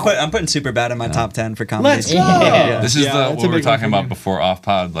 Okay, I'm putting Superbad in my top 10 for comedy. Let's go. Yeah. This is Yeah, the that's a what we were big one talking for about me. before off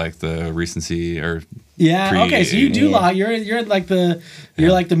pod, like the recency or Yeah. Pre- Okay. So you do yeah. like you're like the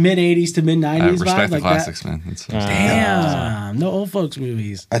mid '80s to mid '90s vibe, respect the like classics, that. man. That's, Damn. No old folks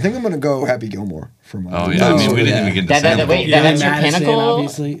movies. I think I'm gonna go Happy Gilmore for my. oh yeah, I mean we didn't yeah. even get to That- sample. wait, that's your Madison, pinnacle?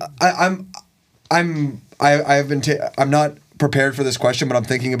 obviously. I've been. I'm not prepared for this question, but I'm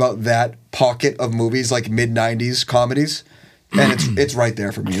thinking about that pocket of movies like mid '90s comedies, and it's right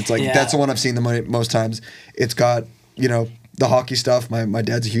there for me. It's like Yeah. that's the one I've seen the most times. It's got the hockey stuff. My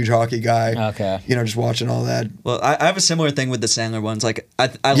dad's a huge hockey guy. Okay. Just watching all that. Well, I have a similar thing with the Sandler ones. Like I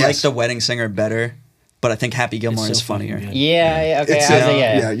like Yes. The Wedding Singer better but I think Happy Gilmore so is funnier. fucking good. Yeah, okay. It's, I was like,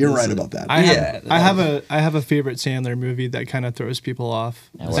 yeah. yeah, you're right about that. I Yeah. have a favorite Sandler movie that kind of throws people off.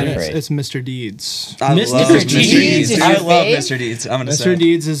 Yeah, what is it? It's Mr. Deeds. I Mr. love Deeds Mr. is Deeds. your I love fave? Mr. Deeds. I'm gonna say Mr.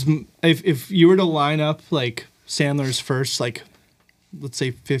 Deeds is if you were to line up like Sandler's first like let's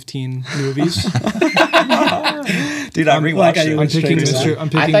say 15 movies. Dude, I rewatched it. I'm picking Mr. I'm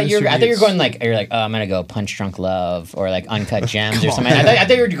picking I thought you were Mr. going like you're like, oh, I'm gonna go Punch Drunk Love or like Uncut Gems or something. I thought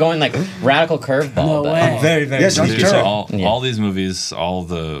you were going like radical curveball. No but- way. Very, very. Yeah, sweet. Johnny Dude, so Turturro. all these movies, all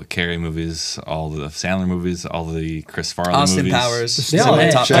the Carey movies, all the Sandler movies, all the Chris Farley Austin movies. Powers. They all my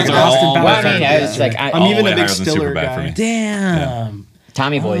hit. top Check five. it out. Austin all Powers. Well, I mean, I was like, I'm all even the a way big higher than Stiller Superbad guy. for me. Damn.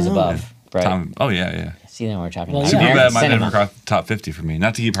 Tommy Boy's above, right? Oh yeah. See, then we're talking Well, about yeah. American Superbad might cinema. never cross top 50 for me.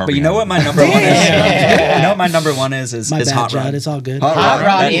 Not to keep harping. But you know on what it. my number one is? You know what my number one is My bad, Hot Judd. Rod. It's all good. Hot Hot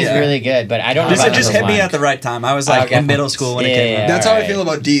Rod That- is yeah. really good, but I don't know This about just number hit me one. at the right time. I was like Okay. in middle school when it came Yeah. out. That's how I Alright. feel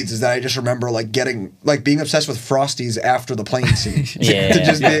about Deeds. Is that I just remember like being obsessed with Frosties after the plane scene. Yeah. To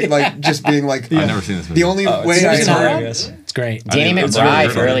just being like I've never seen this movie. the only Oh, way it's I just know. hilarious. It's great. Danny It's really McBride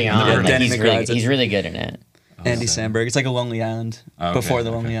good. early on. Never- Like, Danny he's McBride's really good in it. Andy Samberg. It's like a Lonely Island Okay, before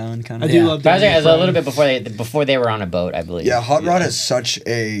the okay. Lonely Island kind I of. do Yeah. love But I was Danny like, it was a little McBride. bit before they were on a boat, I believe. Yeah, Hot Rod has such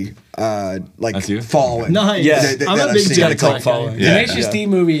a That's you? following. Nice. Yeah. I'm that a I've big seen. Danny It's got a cult McBride following. guy. Yeah. Tenacious D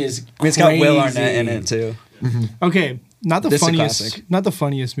movie is crazy. It's got Will Arnett in it too. Okay, not the This is a funniest, classic. not the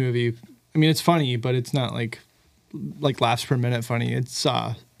funniest movie. I mean, it's funny, but it's not like laughs per minute funny. It's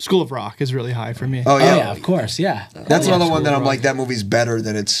School of Rock is really high for me. Oh Oh yeah. yeah, of course, yeah. That's Oh, yeah. another one that School I'm of like, Rock. that movie's better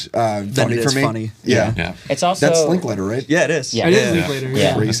than it's funny it for is me. funny. Yeah. Yeah. It's also That's Linklater, right? Yeah, it is. Yeah. I did Yeah. think later.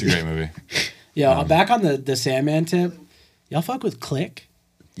 Yeah. Yeah. That's a great movie. Yeah, back on the Sandman tip. Y'all fuck with Click?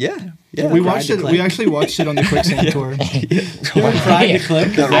 Yeah. We Cried watched to it. Click. We actually watched it on the Quicksand tour. You ever cried to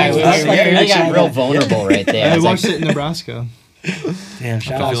Click? I really got real vulnerable right there. I I was watched like, it in Nebraska. Damn,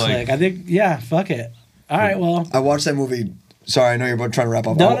 shout I out feel like- Click. I think, yeah, fuck it. All right, well, I watched that movie. Sorry, I know you're both trying to wrap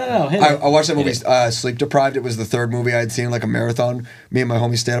up. No, no, hit I it. watched that movie, Sleep Deprived. It was the third movie I had seen, like a marathon. Me and my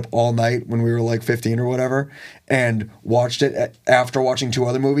homie stayed up all night when we were like 15 or whatever, and watched it after watching two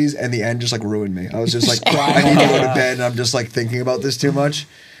other movies, and the end just like ruined me. I was just like, I need to go to bed, and I'm just like thinking about this too much.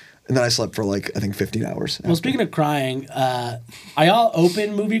 And then I slept for like, I think 15 hours. well. Speaking of crying, are y'all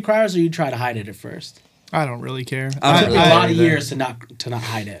open movie criers, or you try to hide it at first? I don't really care. It took me a I- lot of years to not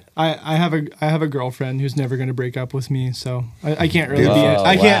hide it. I have a girlfriend who's never going to break up with me, so I can't really Whoa, be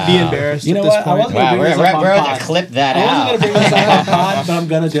I can't be wow. embarrassed. You know at this what? I point. wasn't wow, gonna we're bring this up on going pod. to clip that I wasn't out. gonna bring this up on pod, but I'm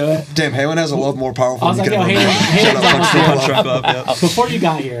gonna do it. Damn, Heyman has a lot more powerful. I was than like, you yo, can imagine. Hayden's Shut up, on punch the the field. club. Trump up, yeah. Before you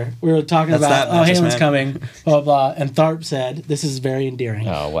got here, we were talking That's about, that mattress, Heyman's man. coming, blah, blah, blah. And Tharp said, this is very endearing.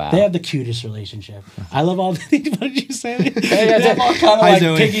 Oh, wow. They have the cutest relationship. I love all the, what did you say? yeah, They're all kind of Hi, like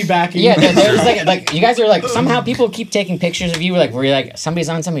Zoe. piggybacking. Yeah, there's like you guys are like somehow people keep taking pictures of you like where you're like somebody's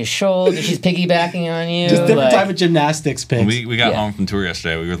on somebody's shoulder, she's piggybacking on you. Just different like, type of gymnastics When pics. we got Yeah. home from tour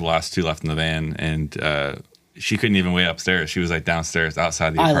yesterday, we were the last two left in the van, and she couldn't even wait upstairs. She was like downstairs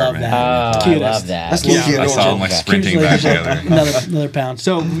outside the I love apartment. that. Oh, I Cutest. love that. That's low-key I saw them like Yeah. sprinting Cutest back relationship. together. Another pound.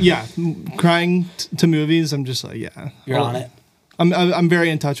 So yeah, crying to movies. I'm just like You're on it. I'm very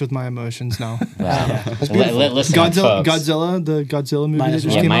in touch with my emotions now. Wow. Listen, Godzilla, folks. Godzilla, the Godzilla movie Minus that just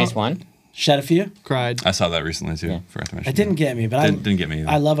one. Yeah, came minus out. one. Shed a few. Cried. I saw that recently too. Forgot to mention. It didn't get me, but Didn't get me either.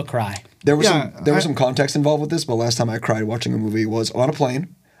 I love a cry. There was Yeah, some context involved with this, but last time I cried watching a movie was on a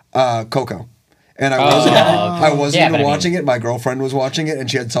plane, Coco. And I wasn't Yeah, even but I mean- watching it. My girlfriend was watching it, and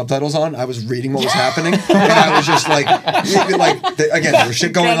she had subtitles on. I was reading what was happening, and I was just like, again, there was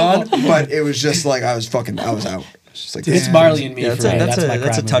shit going on, but it was just like I was out. It's just like It's this. Marley and me. Yeah, for me. that's my a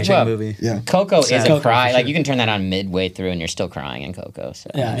cry touching movie. movie. Yeah. Coco is Coco a cry. for Like sure. you can turn that on midway through and you're still crying in Coco. So.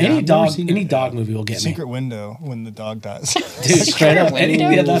 Yeah, I've any never dog, seen any it. dog movie will get Secret me. Window when the dog dies. Dude, straight up. Window?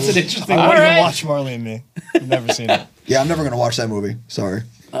 Yeah, that's an interesting I All one. won't even right. watch Marley and Me. I've never seen it. Yeah, I'm never gonna watch that movie. Sorry.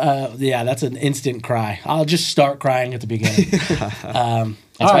 Yeah, that's an instant cry. I'll just start crying at the beginning. All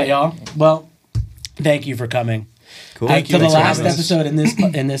right, y'all. Well, thank you for coming. Cool. To the Thanks for last having us. episode in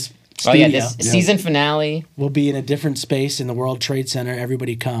this Oh studio. yeah, this season finale. We'll be in a different space in the World Trade Center.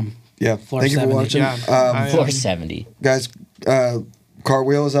 Everybody come. Yeah. Floor Thank you for 70. watching. Yeah, I, Floor 70. Guys,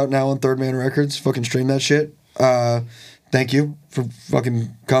 Cartwheel is out now on Third Man Records. Fucking stream that shit. Thank you for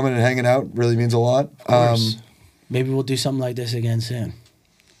fucking coming and hanging out. Really means a lot. Maybe we'll do something like this again soon.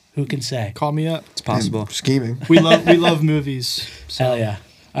 Who can say? call me up. It's possible. Scheming. We love movies. Hell yeah.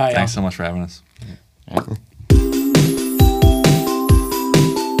 All right, Thanks y'all. so much for having us.